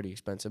 Broadway will be pretty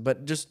expensive,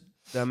 but just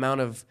the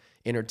amount of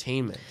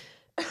entertainment.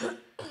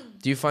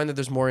 Do you find that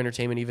there's more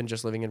entertainment even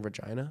just living in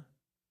Regina?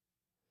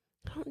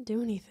 I don't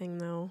do anything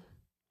though.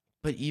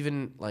 But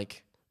even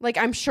like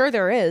I'm sure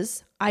there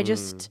is. I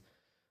just,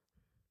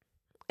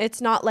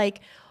 it's not like,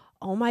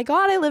 oh my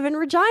God, I live in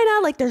Regina.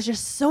 Like there's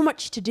just so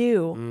much to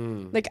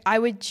do. Like I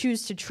would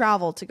choose to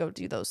travel to go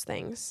do those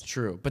things.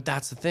 True. But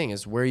that's the thing,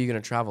 is where are you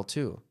going to travel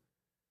to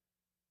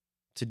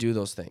do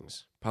those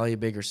things? Probably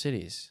bigger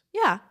cities.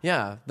 Yeah.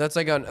 Yeah. That's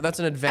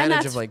an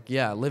advantage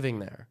of living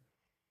there.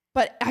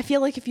 But I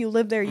feel like if you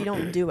live there, you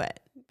don't do it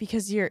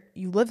because you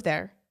live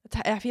there.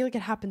 I feel like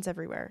it happens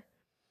everywhere.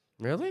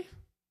 Really?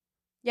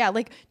 Yeah,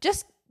 like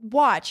just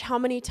watch how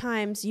many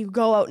times you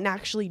go out and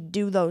actually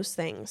do those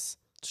things.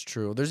 It's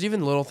true. There's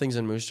even little things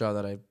in Moose Jaw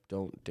that I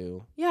don't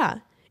do. Yeah.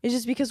 It's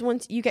just because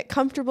once you get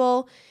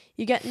comfortable,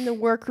 you get in the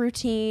work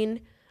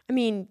routine. I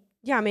mean,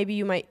 yeah, maybe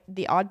you might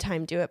the odd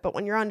time do it, but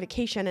when you're on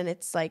vacation and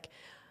it's like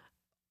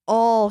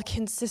all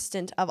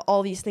consistent of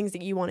all these things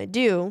that you want to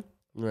do.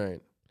 Right.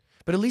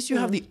 But at least you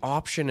have the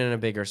option in a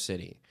bigger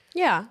city.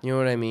 Yeah. You know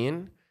what I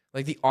mean?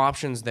 Like the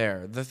options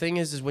there. The thing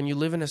is when you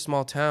live in a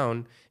small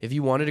town, if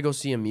you wanted to go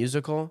see a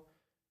musical,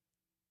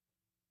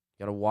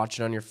 you gotta watch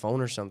it on your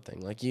phone or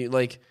something. You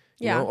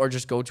know, or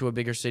just go to a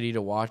bigger city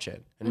to watch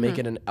it and make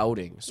it an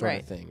outing sort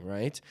of thing,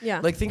 right?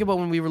 Yeah. Like think about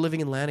when we were living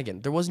in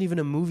Lanigan. There wasn't even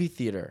a movie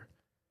theater.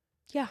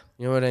 Yeah.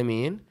 You know what I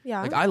mean?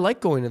 Yeah. Like I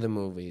like going to the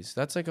movies.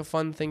 That's like a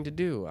fun thing to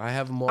do. I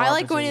have more. I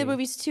like going to the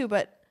movies too,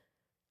 but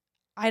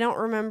I don't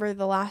remember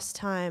the last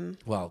time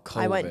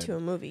I went to a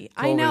movie.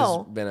 COVID I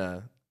know. has been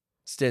a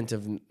stint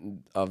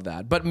of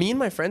that. But me and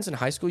my friends in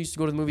high school used to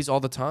go to the movies all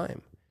the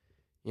time.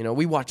 You know,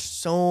 we watched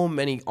so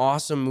many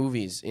awesome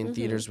movies in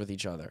theaters with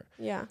each other.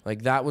 Yeah.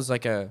 Like that was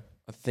like a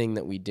thing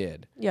that we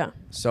did. Yeah.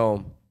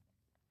 So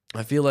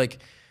I feel like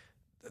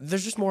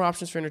there's just more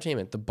options for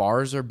entertainment. The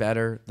bars are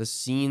better. The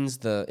scenes,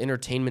 the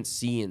entertainment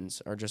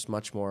scenes are just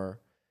much more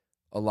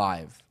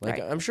alive. Like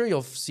I'm sure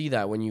you'll see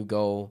that when you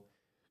go.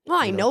 Well,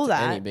 I know to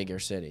that. any bigger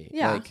city.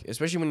 Yeah. Like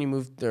especially when you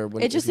move there.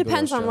 It just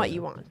depends on what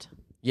you want.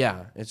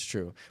 Yeah, it's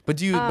true. But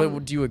do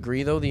you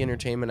agree though? The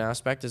entertainment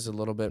aspect is a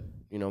little bit,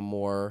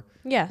 more,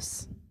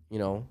 Yes.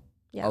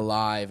 Yeah.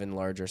 alive in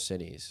larger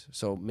cities.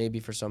 So maybe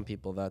for some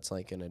people that's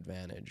like an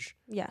advantage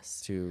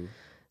Yes. to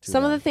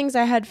Some of that. the things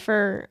I had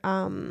for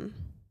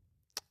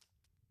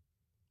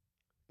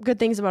good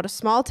things about a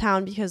small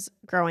town, because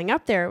growing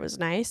up there it was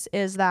nice,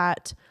 is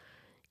that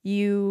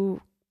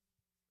you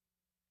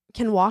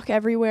can walk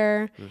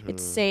everywhere.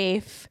 It's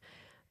safe.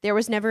 There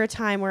was never a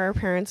time where our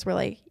parents were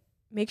like,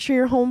 make sure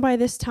you're home by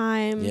this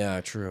time.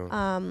 Yeah, true.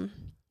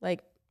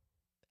 Like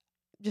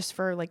just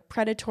for like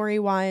predatory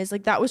wise,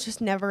 like that was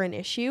just never an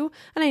issue.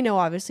 And I know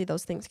obviously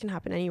those things can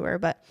happen anywhere,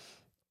 but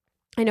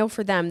I know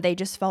for them, they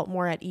just felt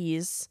more at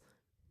ease.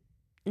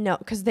 No,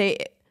 because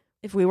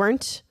if we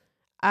weren't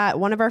at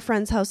one of our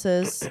friends'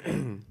 houses,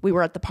 we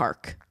were at the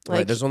park. Like,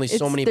 right. There's only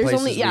so many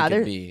places we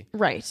could be.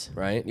 Right.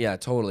 Right. Yeah,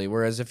 totally.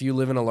 Whereas if you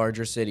live in a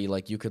larger city,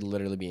 like you could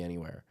literally be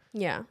anywhere.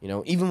 Yeah.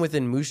 Even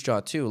within Moose Jaw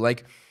too.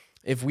 Like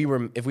if we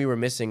were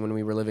missing when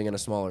we were living in a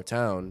smaller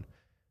town,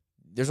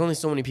 there's only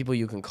so many people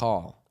you can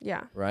call.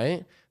 Yeah.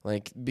 Right.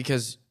 Like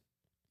because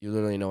you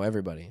literally know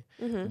everybody.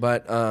 Mm-hmm.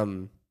 But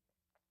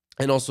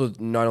and also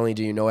not only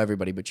do you know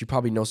everybody, but you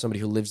probably know somebody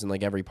who lives in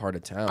like every part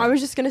of town. I was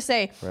just gonna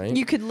say, right?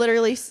 You could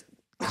literally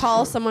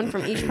call someone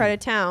from each part of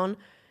town,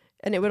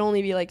 and it would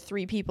only be like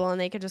 3 people, and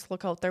they could just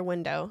look out their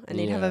window, and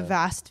they'd have a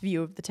vast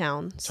view of the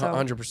town. So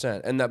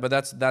 100%. And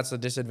that's a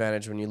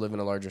disadvantage when you live in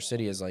a larger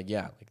city. Is like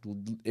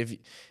if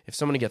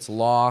somebody gets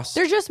lost,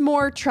 there's just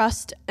more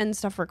trust and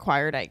stuff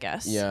required, I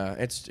guess. Yeah,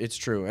 it's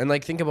true. And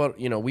like think about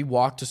we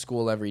walk to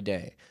school every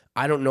day.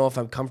 I don't know if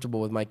I'm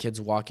comfortable with my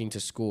kids walking to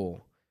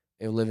school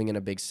living in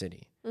a big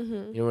city.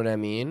 Mm-hmm. You know what I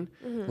mean?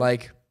 Mm-hmm.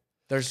 Like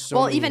there's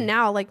so many... even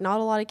now, like not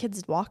a lot of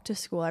kids walk to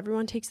school.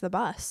 Everyone takes the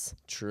bus.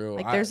 True.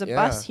 Like there's a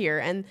bus here,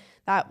 and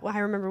that I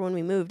remember when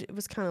we moved, it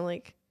was kind of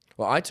like.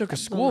 Well, I took a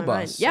school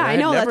bus. Yeah, I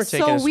know, that's so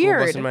weird. I've never taken a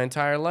school bus in my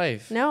entire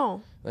life.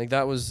 No. Like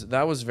that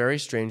was very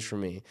strange for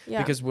me.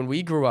 Yeah. Because when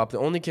we grew up, the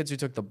only kids who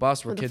took the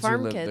bus were kids who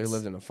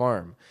lived in a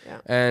farm. Yeah.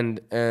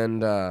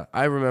 And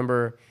I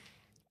remember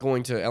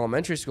going to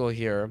elementary school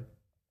here,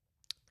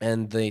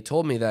 and they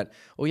told me that,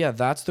 oh yeah,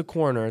 that's the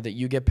corner that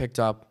you get picked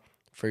up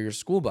for your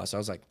school bus. I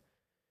was like,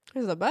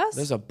 there's a bus?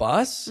 There's a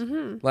bus?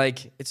 Mm-hmm.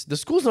 Like the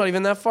school's not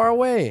even that far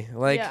away.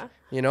 Like, I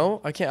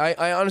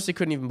honestly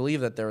couldn't even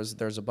believe that there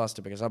was a bus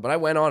to pick us up. But I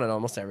went on it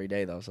almost every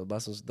day though. So the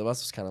bus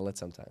was kind of lit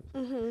sometimes.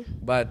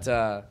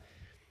 Mm-hmm.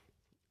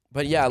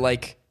 But yeah,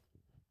 like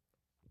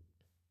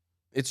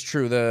it's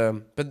true.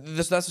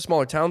 That's the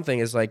smaller town thing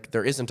is like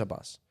there isn't a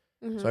bus.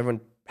 Mm-hmm. So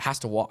everyone has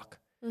to walk.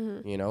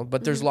 Mm-hmm.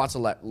 But there's lots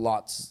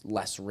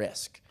less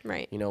risk.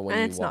 Right. When and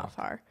you it's walk. not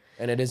far.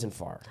 And it isn't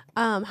far.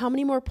 How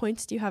many more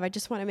points do you have? I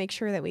just want to make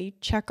sure that we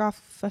check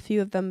off a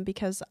few of them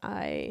because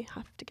I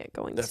have to get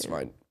going That's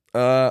soon.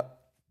 fine.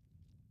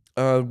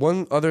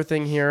 One other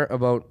thing here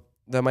about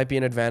that might be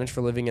an advantage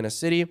for living in a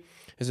city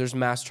is there's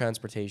mass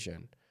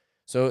transportation.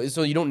 So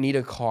you don't need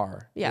a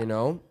car,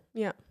 Yeah.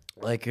 Yeah.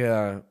 Like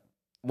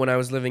when I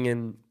was living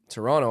in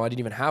Toronto, I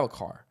didn't even have a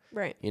car.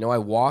 Right. I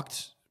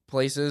walked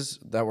places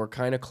that were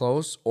kind of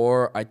close,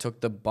 or I took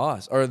the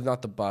bus, or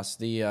not the bus,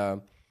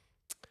 the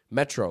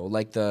metro,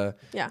 like the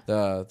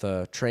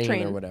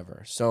train or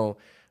whatever. So,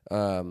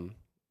 and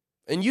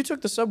you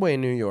took the subway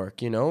in New York,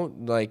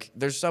 like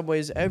there's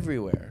subways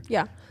everywhere.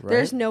 Yeah. Right?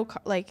 There's no,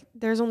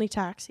 there's only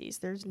taxis.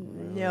 There's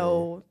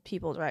no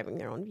people driving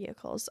their own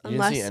vehicles. You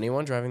didn't see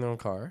anyone driving their own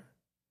car?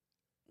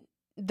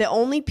 The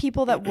only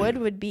people that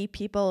would be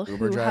people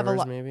Uber who drivers, have a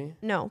lot. Maybe?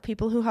 No,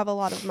 people who have a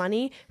lot of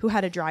money who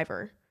had a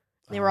driver.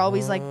 They were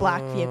always like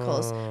black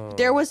vehicles.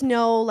 There was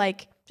no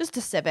just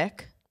a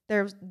Civic.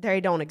 They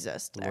don't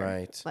exist there.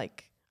 Right.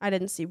 Like I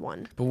didn't see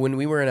one. But when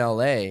we were in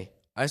LA,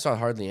 I saw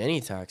hardly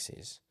any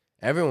taxis.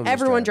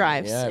 Everyone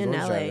drives in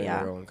LA, driving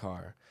yeah. their own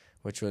car,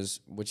 which is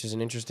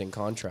an interesting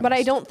contrast. But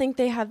I don't think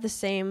they have the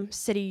same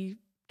city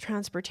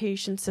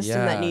transportation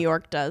system that New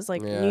York does.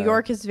 Like New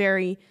York is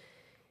very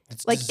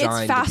it's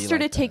faster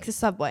to take the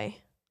subway.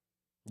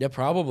 Yeah,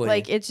 probably.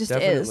 Like it just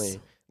Definitely. is.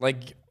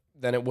 Like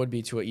than it would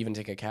be to even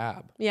take a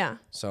cab. Yeah.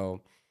 So,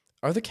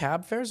 are the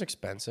cab fares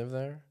expensive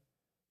there?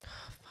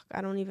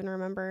 I don't even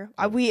remember.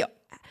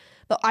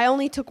 I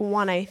only took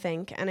one, I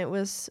think, and it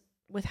was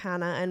with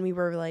Hannah, and we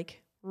were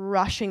like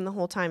rushing the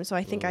whole time. So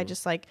I think I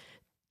just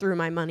threw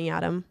my money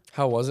at him.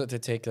 How was it to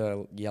take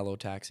a yellow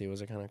taxi?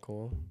 Was it kind of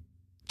cool?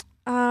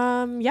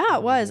 Yeah,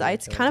 it was.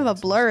 It's kind of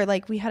a blur.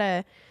 Like we had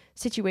a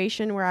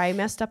situation where I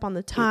messed up on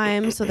the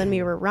time, so then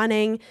we were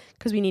running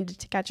because we needed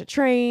to catch a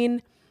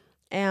train,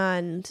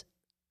 and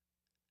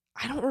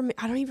I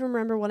don't even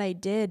remember what I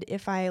did.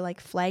 If I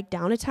flagged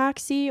down a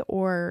taxi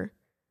or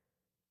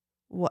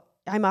what.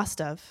 I must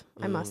have.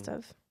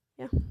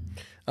 Yeah.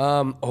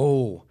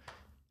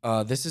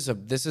 This is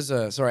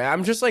a sorry.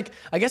 I'm just I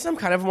guess I'm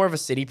kind of more of a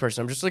city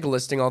person. I'm just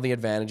listing all the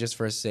advantages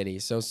for a city.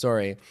 So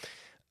sorry.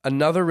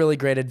 Another really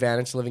great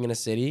advantage to living in a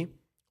city,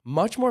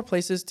 much more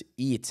places to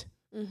eat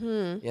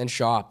and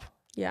shop.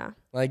 Yeah.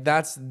 Like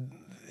that's,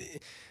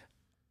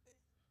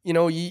 you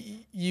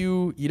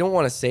don't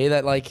want to say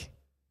that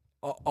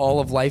all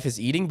of life is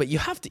eating, but you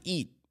have to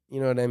eat. You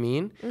know what I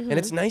mean? And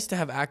it's nice to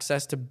have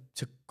access to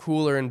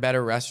cooler and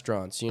better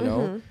restaurants, you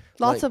know?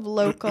 Lots of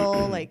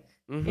local, like,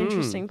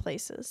 interesting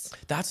places.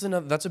 That's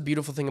a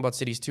beautiful thing about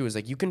cities too, is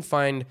like you can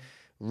find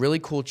really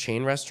cool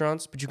chain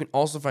restaurants, but you can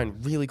also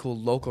find really cool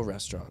local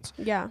restaurants.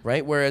 Yeah.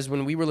 Right? Whereas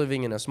when we were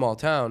living in a small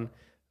town,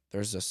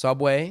 there's a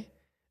Subway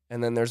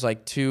and then there's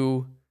like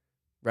 2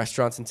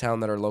 restaurants in town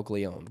that are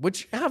locally owned,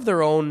 which have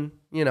their own,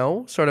 you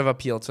know, sort of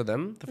appeal to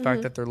them, the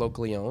fact that they're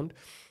locally owned.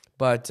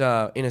 But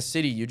in a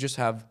city, you just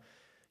have...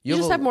 You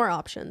just have more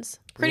options,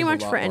 pretty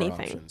much for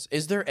anything. Options.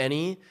 Is there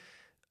any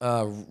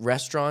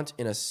restaurant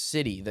in a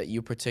city that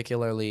you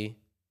particularly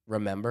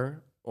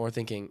remember or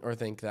think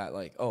that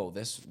like, oh,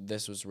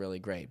 this was really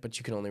great, but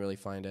you can only really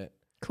find it?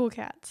 Cool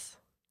Cats.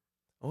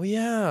 Oh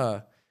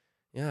yeah,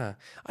 yeah.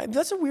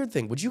 That's a weird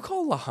thing. Would you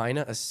call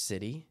Lahaina a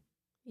city?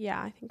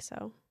 Yeah, I think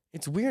so.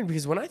 It's weird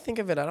because when I think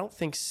of it, I don't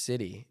think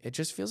city. It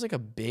just feels like a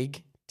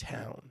big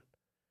town.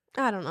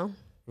 I don't know.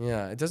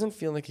 Yeah, it doesn't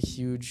feel like it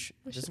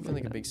doesn't feel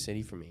like a big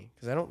city for me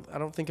because I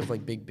don't think of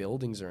like big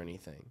buildings or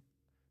anything.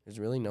 There's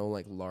really no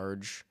like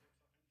large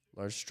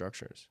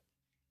structures.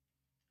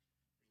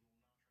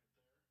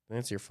 I think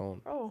it's your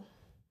phone. Oh,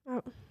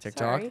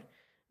 TikTok? Sorry.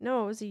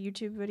 No, it was a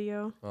YouTube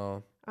video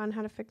Oh. on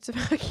how to fix a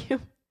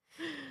vacuum.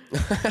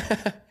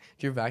 Did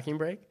your vacuum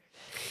break?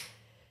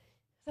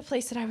 The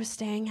place that I was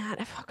staying at,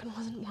 it fucking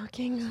wasn't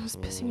working. It was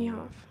pissing me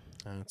off.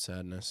 Oh, that's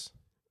sadness.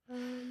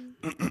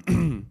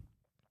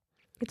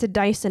 It's a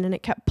Dyson and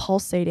it kept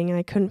pulsating and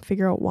I couldn't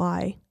figure out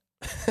why.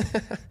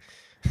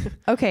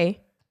 Okay.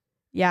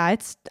 Yeah,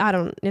 it's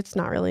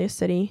not really a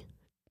city.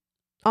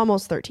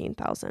 Almost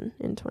 13,000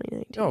 in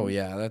 2019. Oh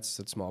yeah, that's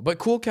small. But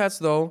Cool Cats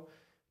though.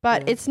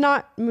 But it's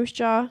not Moose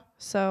Jaw,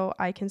 so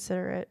I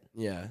consider it.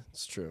 Yeah,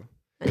 it's true.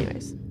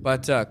 Anyways.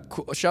 But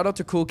shout out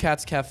to Cool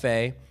Cats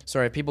Cafe.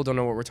 Sorry, people don't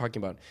know what we're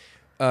talking about.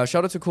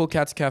 Shout out to Cool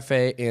Cats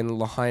Cafe in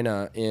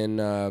Lahaina in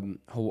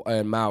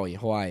Maui,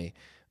 Hawaii.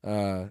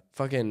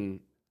 Fucking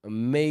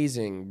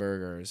amazing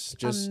burgers.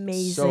 Just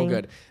amazing. So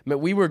good. But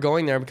we were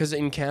going there because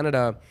in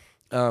Canada,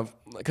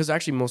 because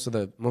actually most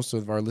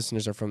of our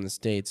listeners are from the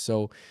States.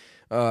 So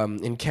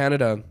in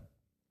Canada,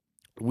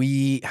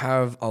 we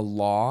have a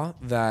law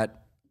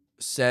that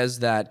says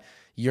that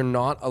you're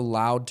not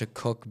allowed to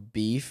cook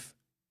beef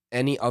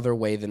any other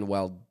way than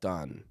well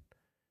done.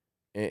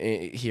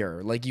 Here,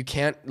 like you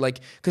can't,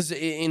 like, because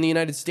in the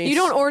United States you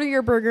don't order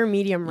your burger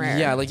medium rare.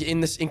 Yeah, like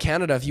in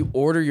Canada, if you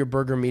order your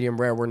burger medium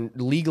rare, we're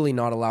legally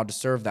not allowed to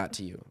serve that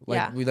to you.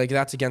 Like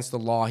that's against the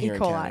law here in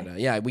Canada.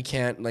 Yeah, we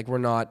can't, like, we're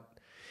not.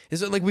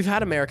 Is it like we've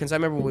had Americans? I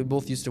remember we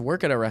both used to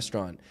work at a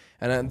restaurant,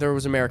 and there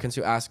was Americans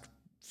who asked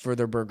for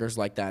their burgers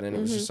like that, and it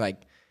was just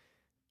like,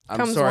 I'm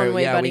Comes sorry, one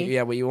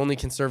way, we only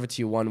can serve it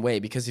to you one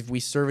way, because if we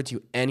serve it to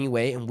you any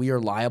way and we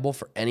are liable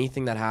for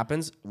anything that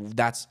happens,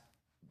 that's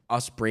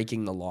us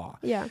breaking the law.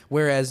 Yeah.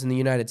 Whereas in the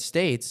United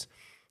States,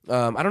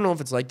 I don't know if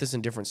it's like this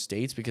in different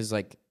states because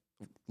like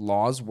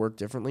laws work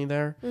differently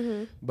there.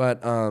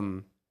 But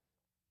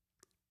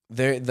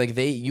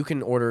you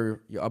can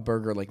order a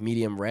burger like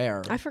medium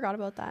rare. I forgot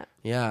about that.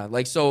 Yeah,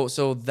 like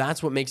so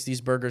that's what makes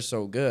these burgers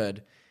so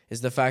good, is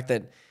the fact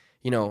that,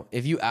 you know,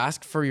 if you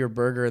ask for your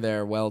burger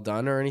there well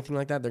done or anything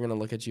like that, they're gonna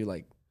look at you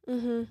like,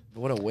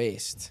 what a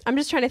waste. I'm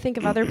just trying to think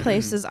of other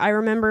places. I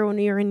remember when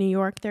we were in New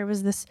York, there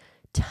was this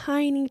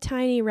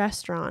tiny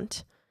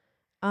restaurant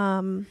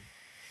in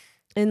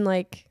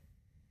like,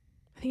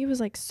 I think it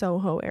was like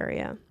Soho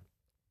area,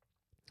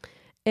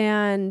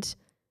 and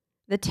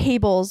the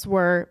tables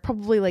were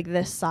probably like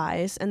this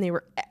size, and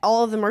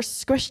all of them were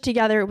squished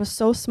together. It was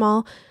so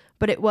small,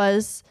 but it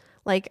was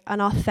like an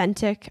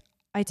authentic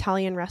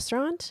Italian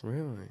restaurant.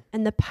 Really?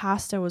 And the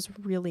pasta was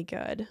really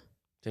good.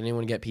 Did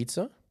anyone get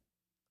pizza?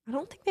 I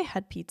don't think they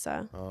had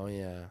pizza. Oh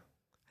yeah,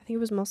 I think it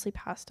was mostly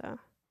pasta.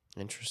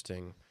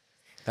 Interesting.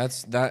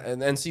 That's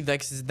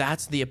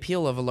the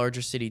appeal of a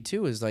larger city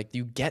too, is like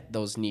you get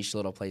those niche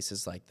little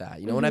places like that,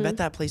 you know. And I bet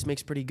that place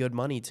makes pretty good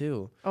money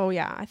too. Oh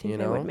yeah, I think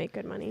they would make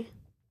good money.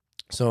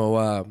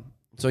 So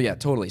yeah,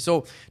 totally.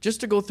 So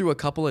just to go through a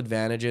couple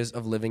advantages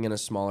of living in a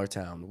smaller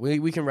town,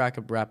 we can wrap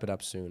it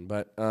up soon,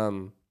 but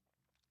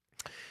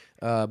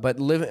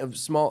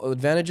small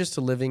advantages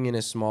to living in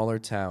a smaller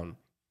town.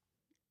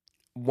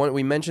 One,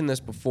 we mentioned this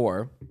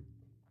before,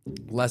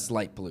 less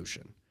light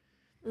pollution.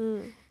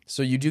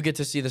 So you do get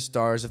to see the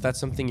stars if that's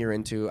something you're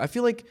into. I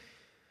feel like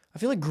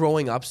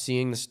growing up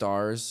seeing the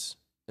stars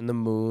and the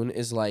moon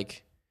is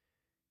like,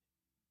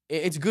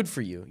 it's good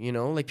for you, you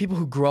know? Like people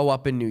who grow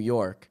up in New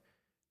York,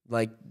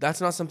 like that's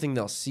not something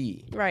they'll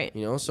see. Right.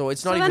 You know? So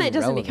it's not even then it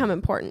doesn't relevant. become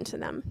important to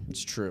them.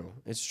 It's true.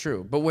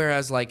 But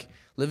whereas like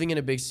living in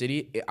a big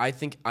city, I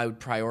think I would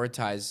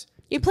prioritize.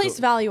 You place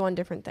value on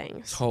different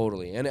things.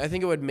 Totally. And I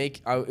think it would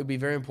be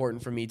very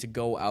important for me to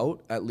go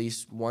out at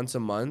least once a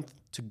month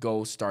to go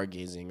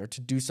stargazing or to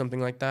do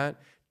something like that,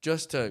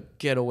 just to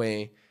get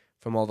away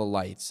from all the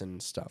lights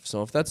and stuff.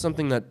 So if that's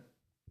something that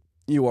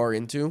you are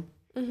into,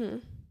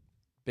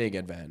 big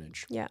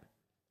advantage. Yeah.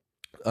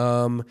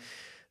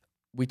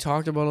 We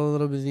talked about a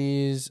little bit of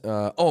these.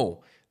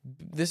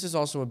 this is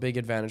also a big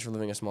advantage for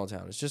living in a small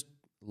town. It's just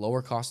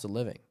lower cost of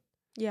living.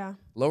 Yeah.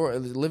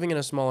 Living in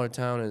a smaller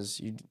town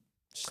is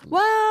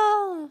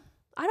Well,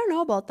 I don't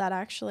know about that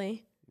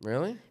actually.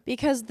 Really?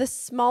 Because the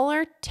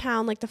smaller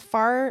town, like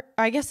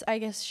I guess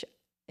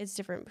it's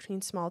different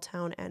between small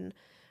town and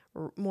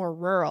more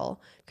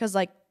rural. Because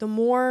like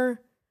the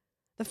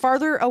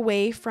farther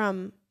away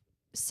from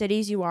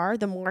cities you are,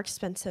 the more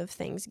expensive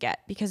things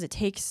get because it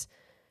takes.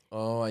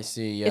 Oh, I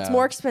see. Yeah. It's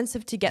more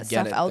expensive to get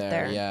stuff out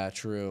there. Yeah,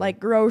 true. Like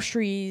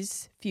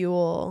groceries,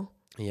 fuel.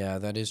 Yeah,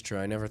 that is true.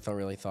 I never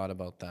really thought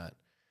about that.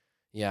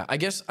 Yeah, I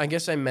guess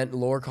I meant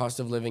lower cost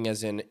of living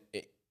as in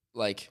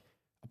like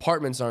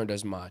apartments aren't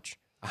as much.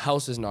 A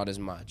house is not as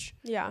much.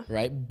 Yeah.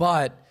 Right?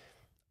 But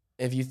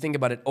if you think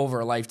about it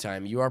over a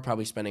lifetime, you are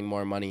probably spending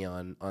more money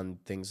on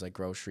things like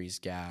groceries,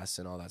 gas,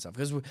 and all that stuff.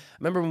 Because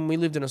remember when we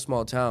lived in a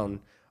small town,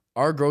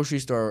 our grocery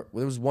store,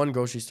 there was one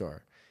grocery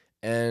store,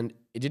 and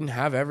it didn't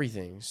have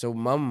everything. So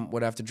Mom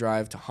would have to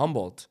drive to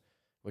Humboldt,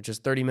 which is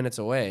 30 minutes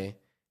away,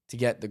 to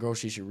get the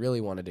groceries she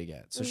really wanted to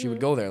get. So she would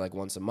go there like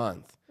once a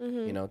month,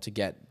 to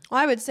get.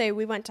 Well, I would say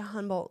we went to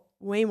Humboldt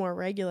way more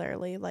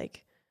regularly,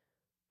 like.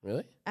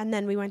 Really? And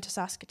then we went to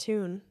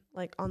Saskatoon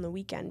like on the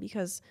weekend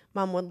because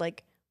Mom would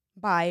like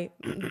buy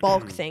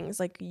bulk things.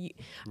 Like,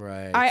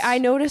 right. I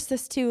noticed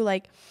this too.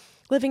 Like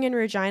living in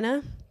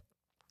Regina,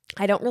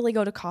 I don't really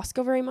go to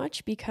Costco very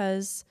much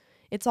because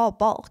it's all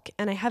bulk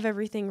and I have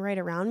everything right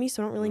around me,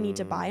 so I don't really need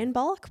to buy in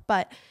bulk.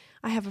 But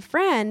I have a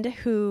friend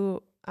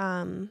who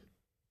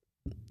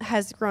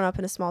has grown up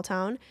in a small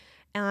town,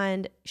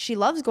 and she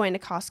loves going to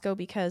Costco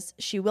because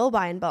she will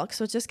buy in bulk.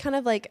 So it's just kind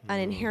of like an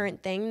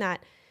inherent thing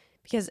that.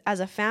 Because as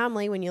a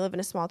family, when you live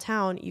in a small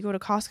town, you go to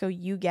Costco,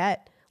 you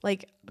get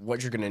like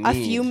what you're gonna need. A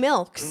few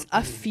milks,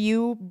 a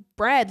few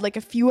bread, like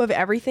a few of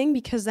everything,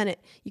 because then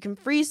you can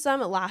freeze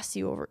some. It lasts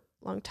you over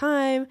a long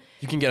time.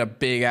 You can get a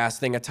big ass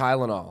thing of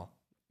Tylenol,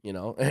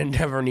 and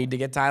never need to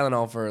get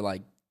Tylenol for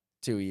like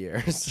 2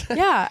 years.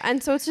 Yeah,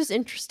 and so it's just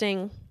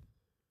interesting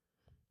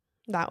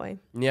that way.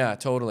 Yeah,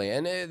 totally,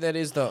 and that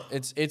is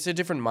it's a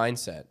different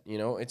mindset.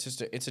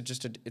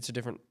 It's a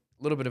different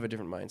little bit of a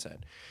different mindset.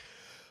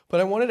 But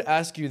I wanted to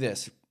ask you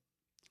this.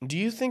 Do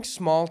you think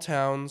small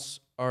towns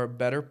are a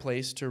better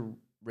place to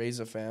raise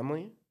a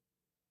family?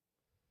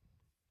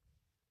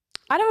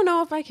 I don't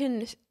know if I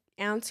can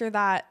answer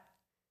that,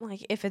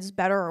 like if it's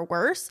better or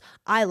worse.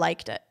 I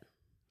liked it,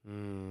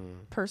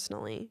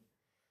 personally.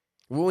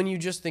 Well, when you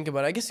just think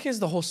about it, I guess because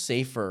the whole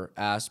safer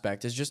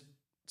aspect is just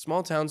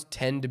small towns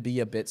tend to be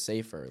a bit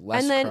safer,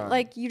 less and then crime.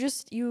 like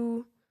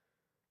you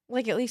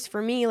like, at least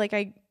for me, like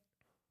I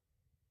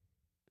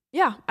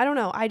don't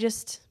know.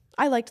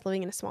 I liked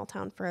living in a small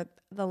town for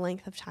the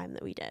length of time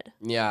that we did.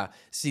 Yeah.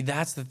 See,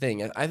 that's the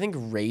thing. I think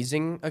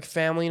raising a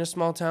family in a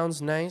small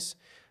town's nice,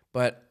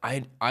 but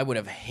I would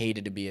have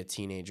hated to be a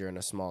teenager in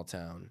a small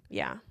town.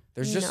 Yeah.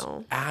 There's just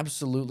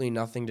absolutely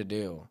nothing to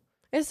do.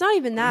 It's not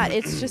even that.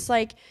 It's just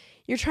like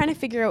you're trying to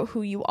figure out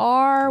who you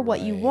are,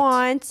 what you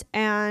want,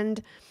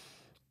 and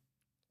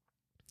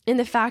in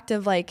the fact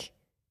of like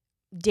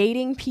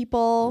dating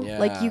people,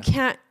 like you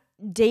can't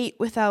date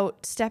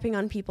without stepping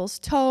on people's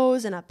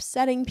toes and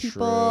upsetting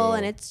people. True.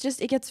 And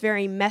it gets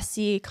very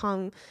messy,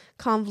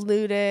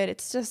 convoluted.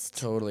 It's just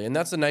totally. And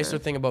that's the nicer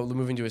thing about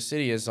moving to a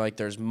city is like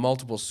there's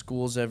multiple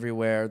schools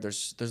everywhere.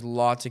 There's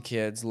lots of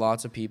kids,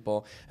 lots of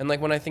people. And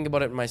like when I think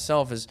about it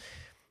myself is,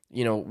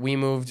 we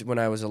moved when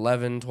I was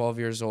 11, 12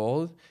 years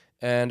old,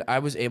 and I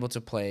was able to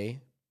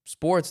play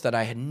sports that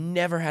I had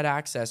never had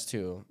access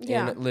to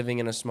in living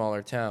in a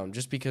smaller town,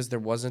 just because there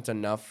wasn't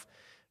enough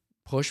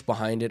push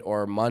behind it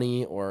or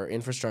money or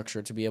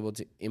infrastructure to be able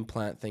to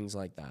implant things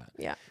like that.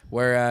 Yeah.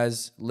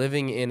 Whereas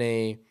living in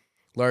a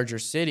larger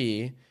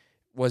city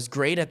was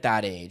great at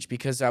that age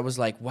because I was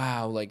like,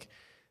 wow, like,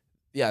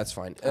 yeah, it's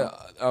fine.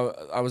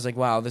 I was like,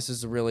 wow, this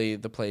is really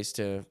the place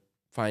to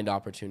find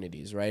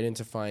opportunities, right? And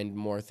to find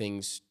more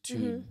things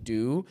to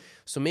do.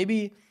 So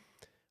maybe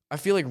I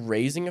feel like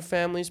raising a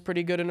family is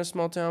pretty good in a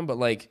small town, but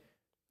like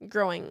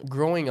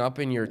growing up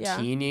in your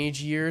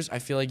teenage years, I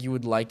feel like you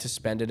would like to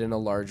spend it in a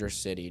larger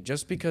city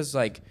just because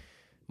like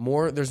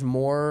there's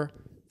more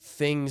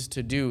things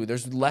to do.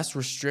 There's less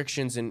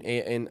restrictions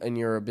in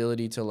your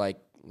ability to like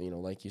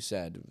you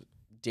said,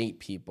 date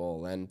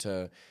people and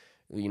to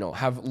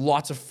have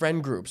lots of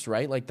friend groups,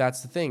 right? Like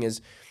that's the thing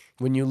is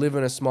when you live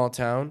in a small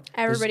town,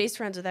 everybody's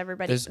friends with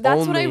everybody.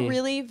 That's what I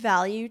really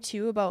value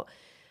too about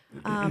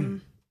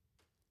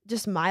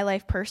just my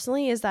life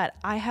personally, is that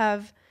I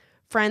have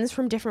friends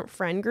from different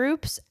friend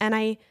groups, and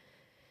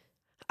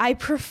I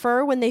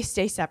prefer when they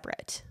stay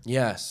separate.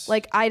 Yes.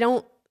 Like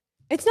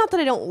it's not that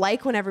I don't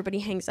like when everybody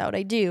hangs out,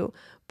 I do,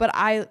 but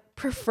I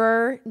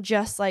prefer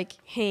just like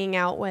hanging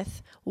out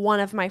with one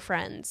of my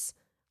friends,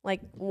 like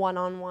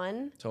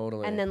one-on-one.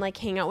 Totally. And then like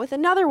hang out with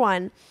another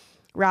one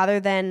rather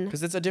than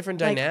because it's a different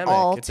dynamic. Like,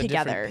 all it's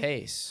together. A different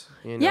pace.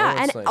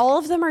 Yeah, and like, all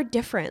of them are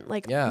different.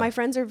 Like my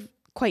friends are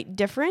quite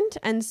different,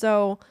 and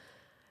so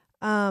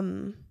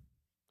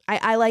I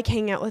I like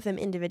hanging out with them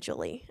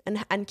individually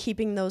and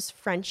keeping those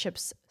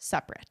friendships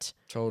separate.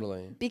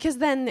 Totally. Because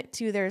then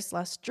too, there's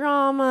less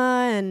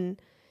drama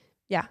and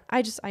yeah,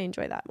 I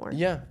enjoy that more.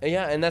 Yeah.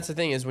 And that's the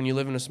thing is when you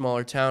live in a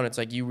smaller town, it's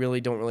like you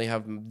really don't really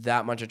have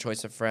that much a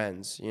choice of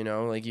friends, you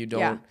know, like you don't.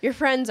 Yeah, your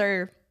friends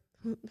are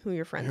who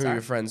your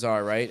friends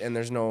are. Right? And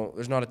there's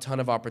not a ton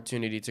of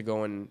opportunity to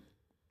go and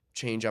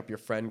change up your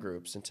friend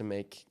groups and to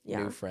make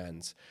new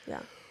friends. Yeah.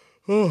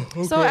 Oh,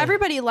 okay. So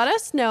everybody, let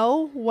us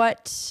know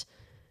what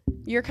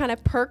your kind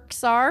of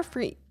perks are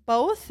for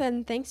both,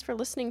 and thanks for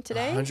listening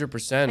today.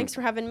 100%. Thanks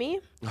for having me.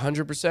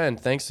 100%.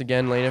 Thanks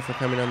again, Lena, for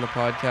coming on the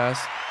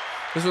podcast.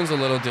 This one's a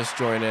little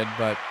disjointed,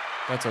 but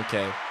that's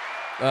okay.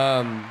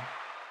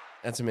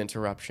 Had some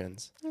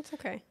interruptions. That's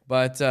okay.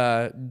 But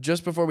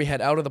just before we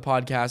head out of the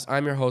podcast,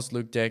 I'm your host,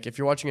 Luke Dyck. If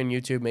you're watching on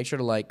YouTube, make sure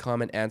to like,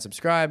 comment, and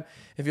subscribe.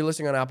 If you're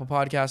listening on Apple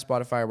Podcasts,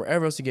 Spotify, or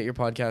wherever else you get your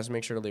podcasts,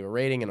 make sure to leave a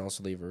rating and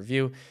also leave a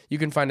review. You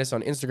can find us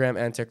on Instagram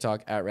and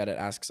TikTok at Reddit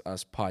Asks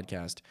Us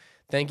Podcast.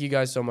 Thank you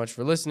guys so much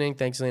for listening.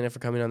 Thanks, Alena, for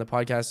coming on the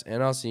podcast,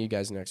 and I'll see you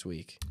guys next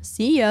week.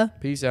 See ya.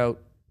 Peace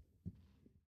out.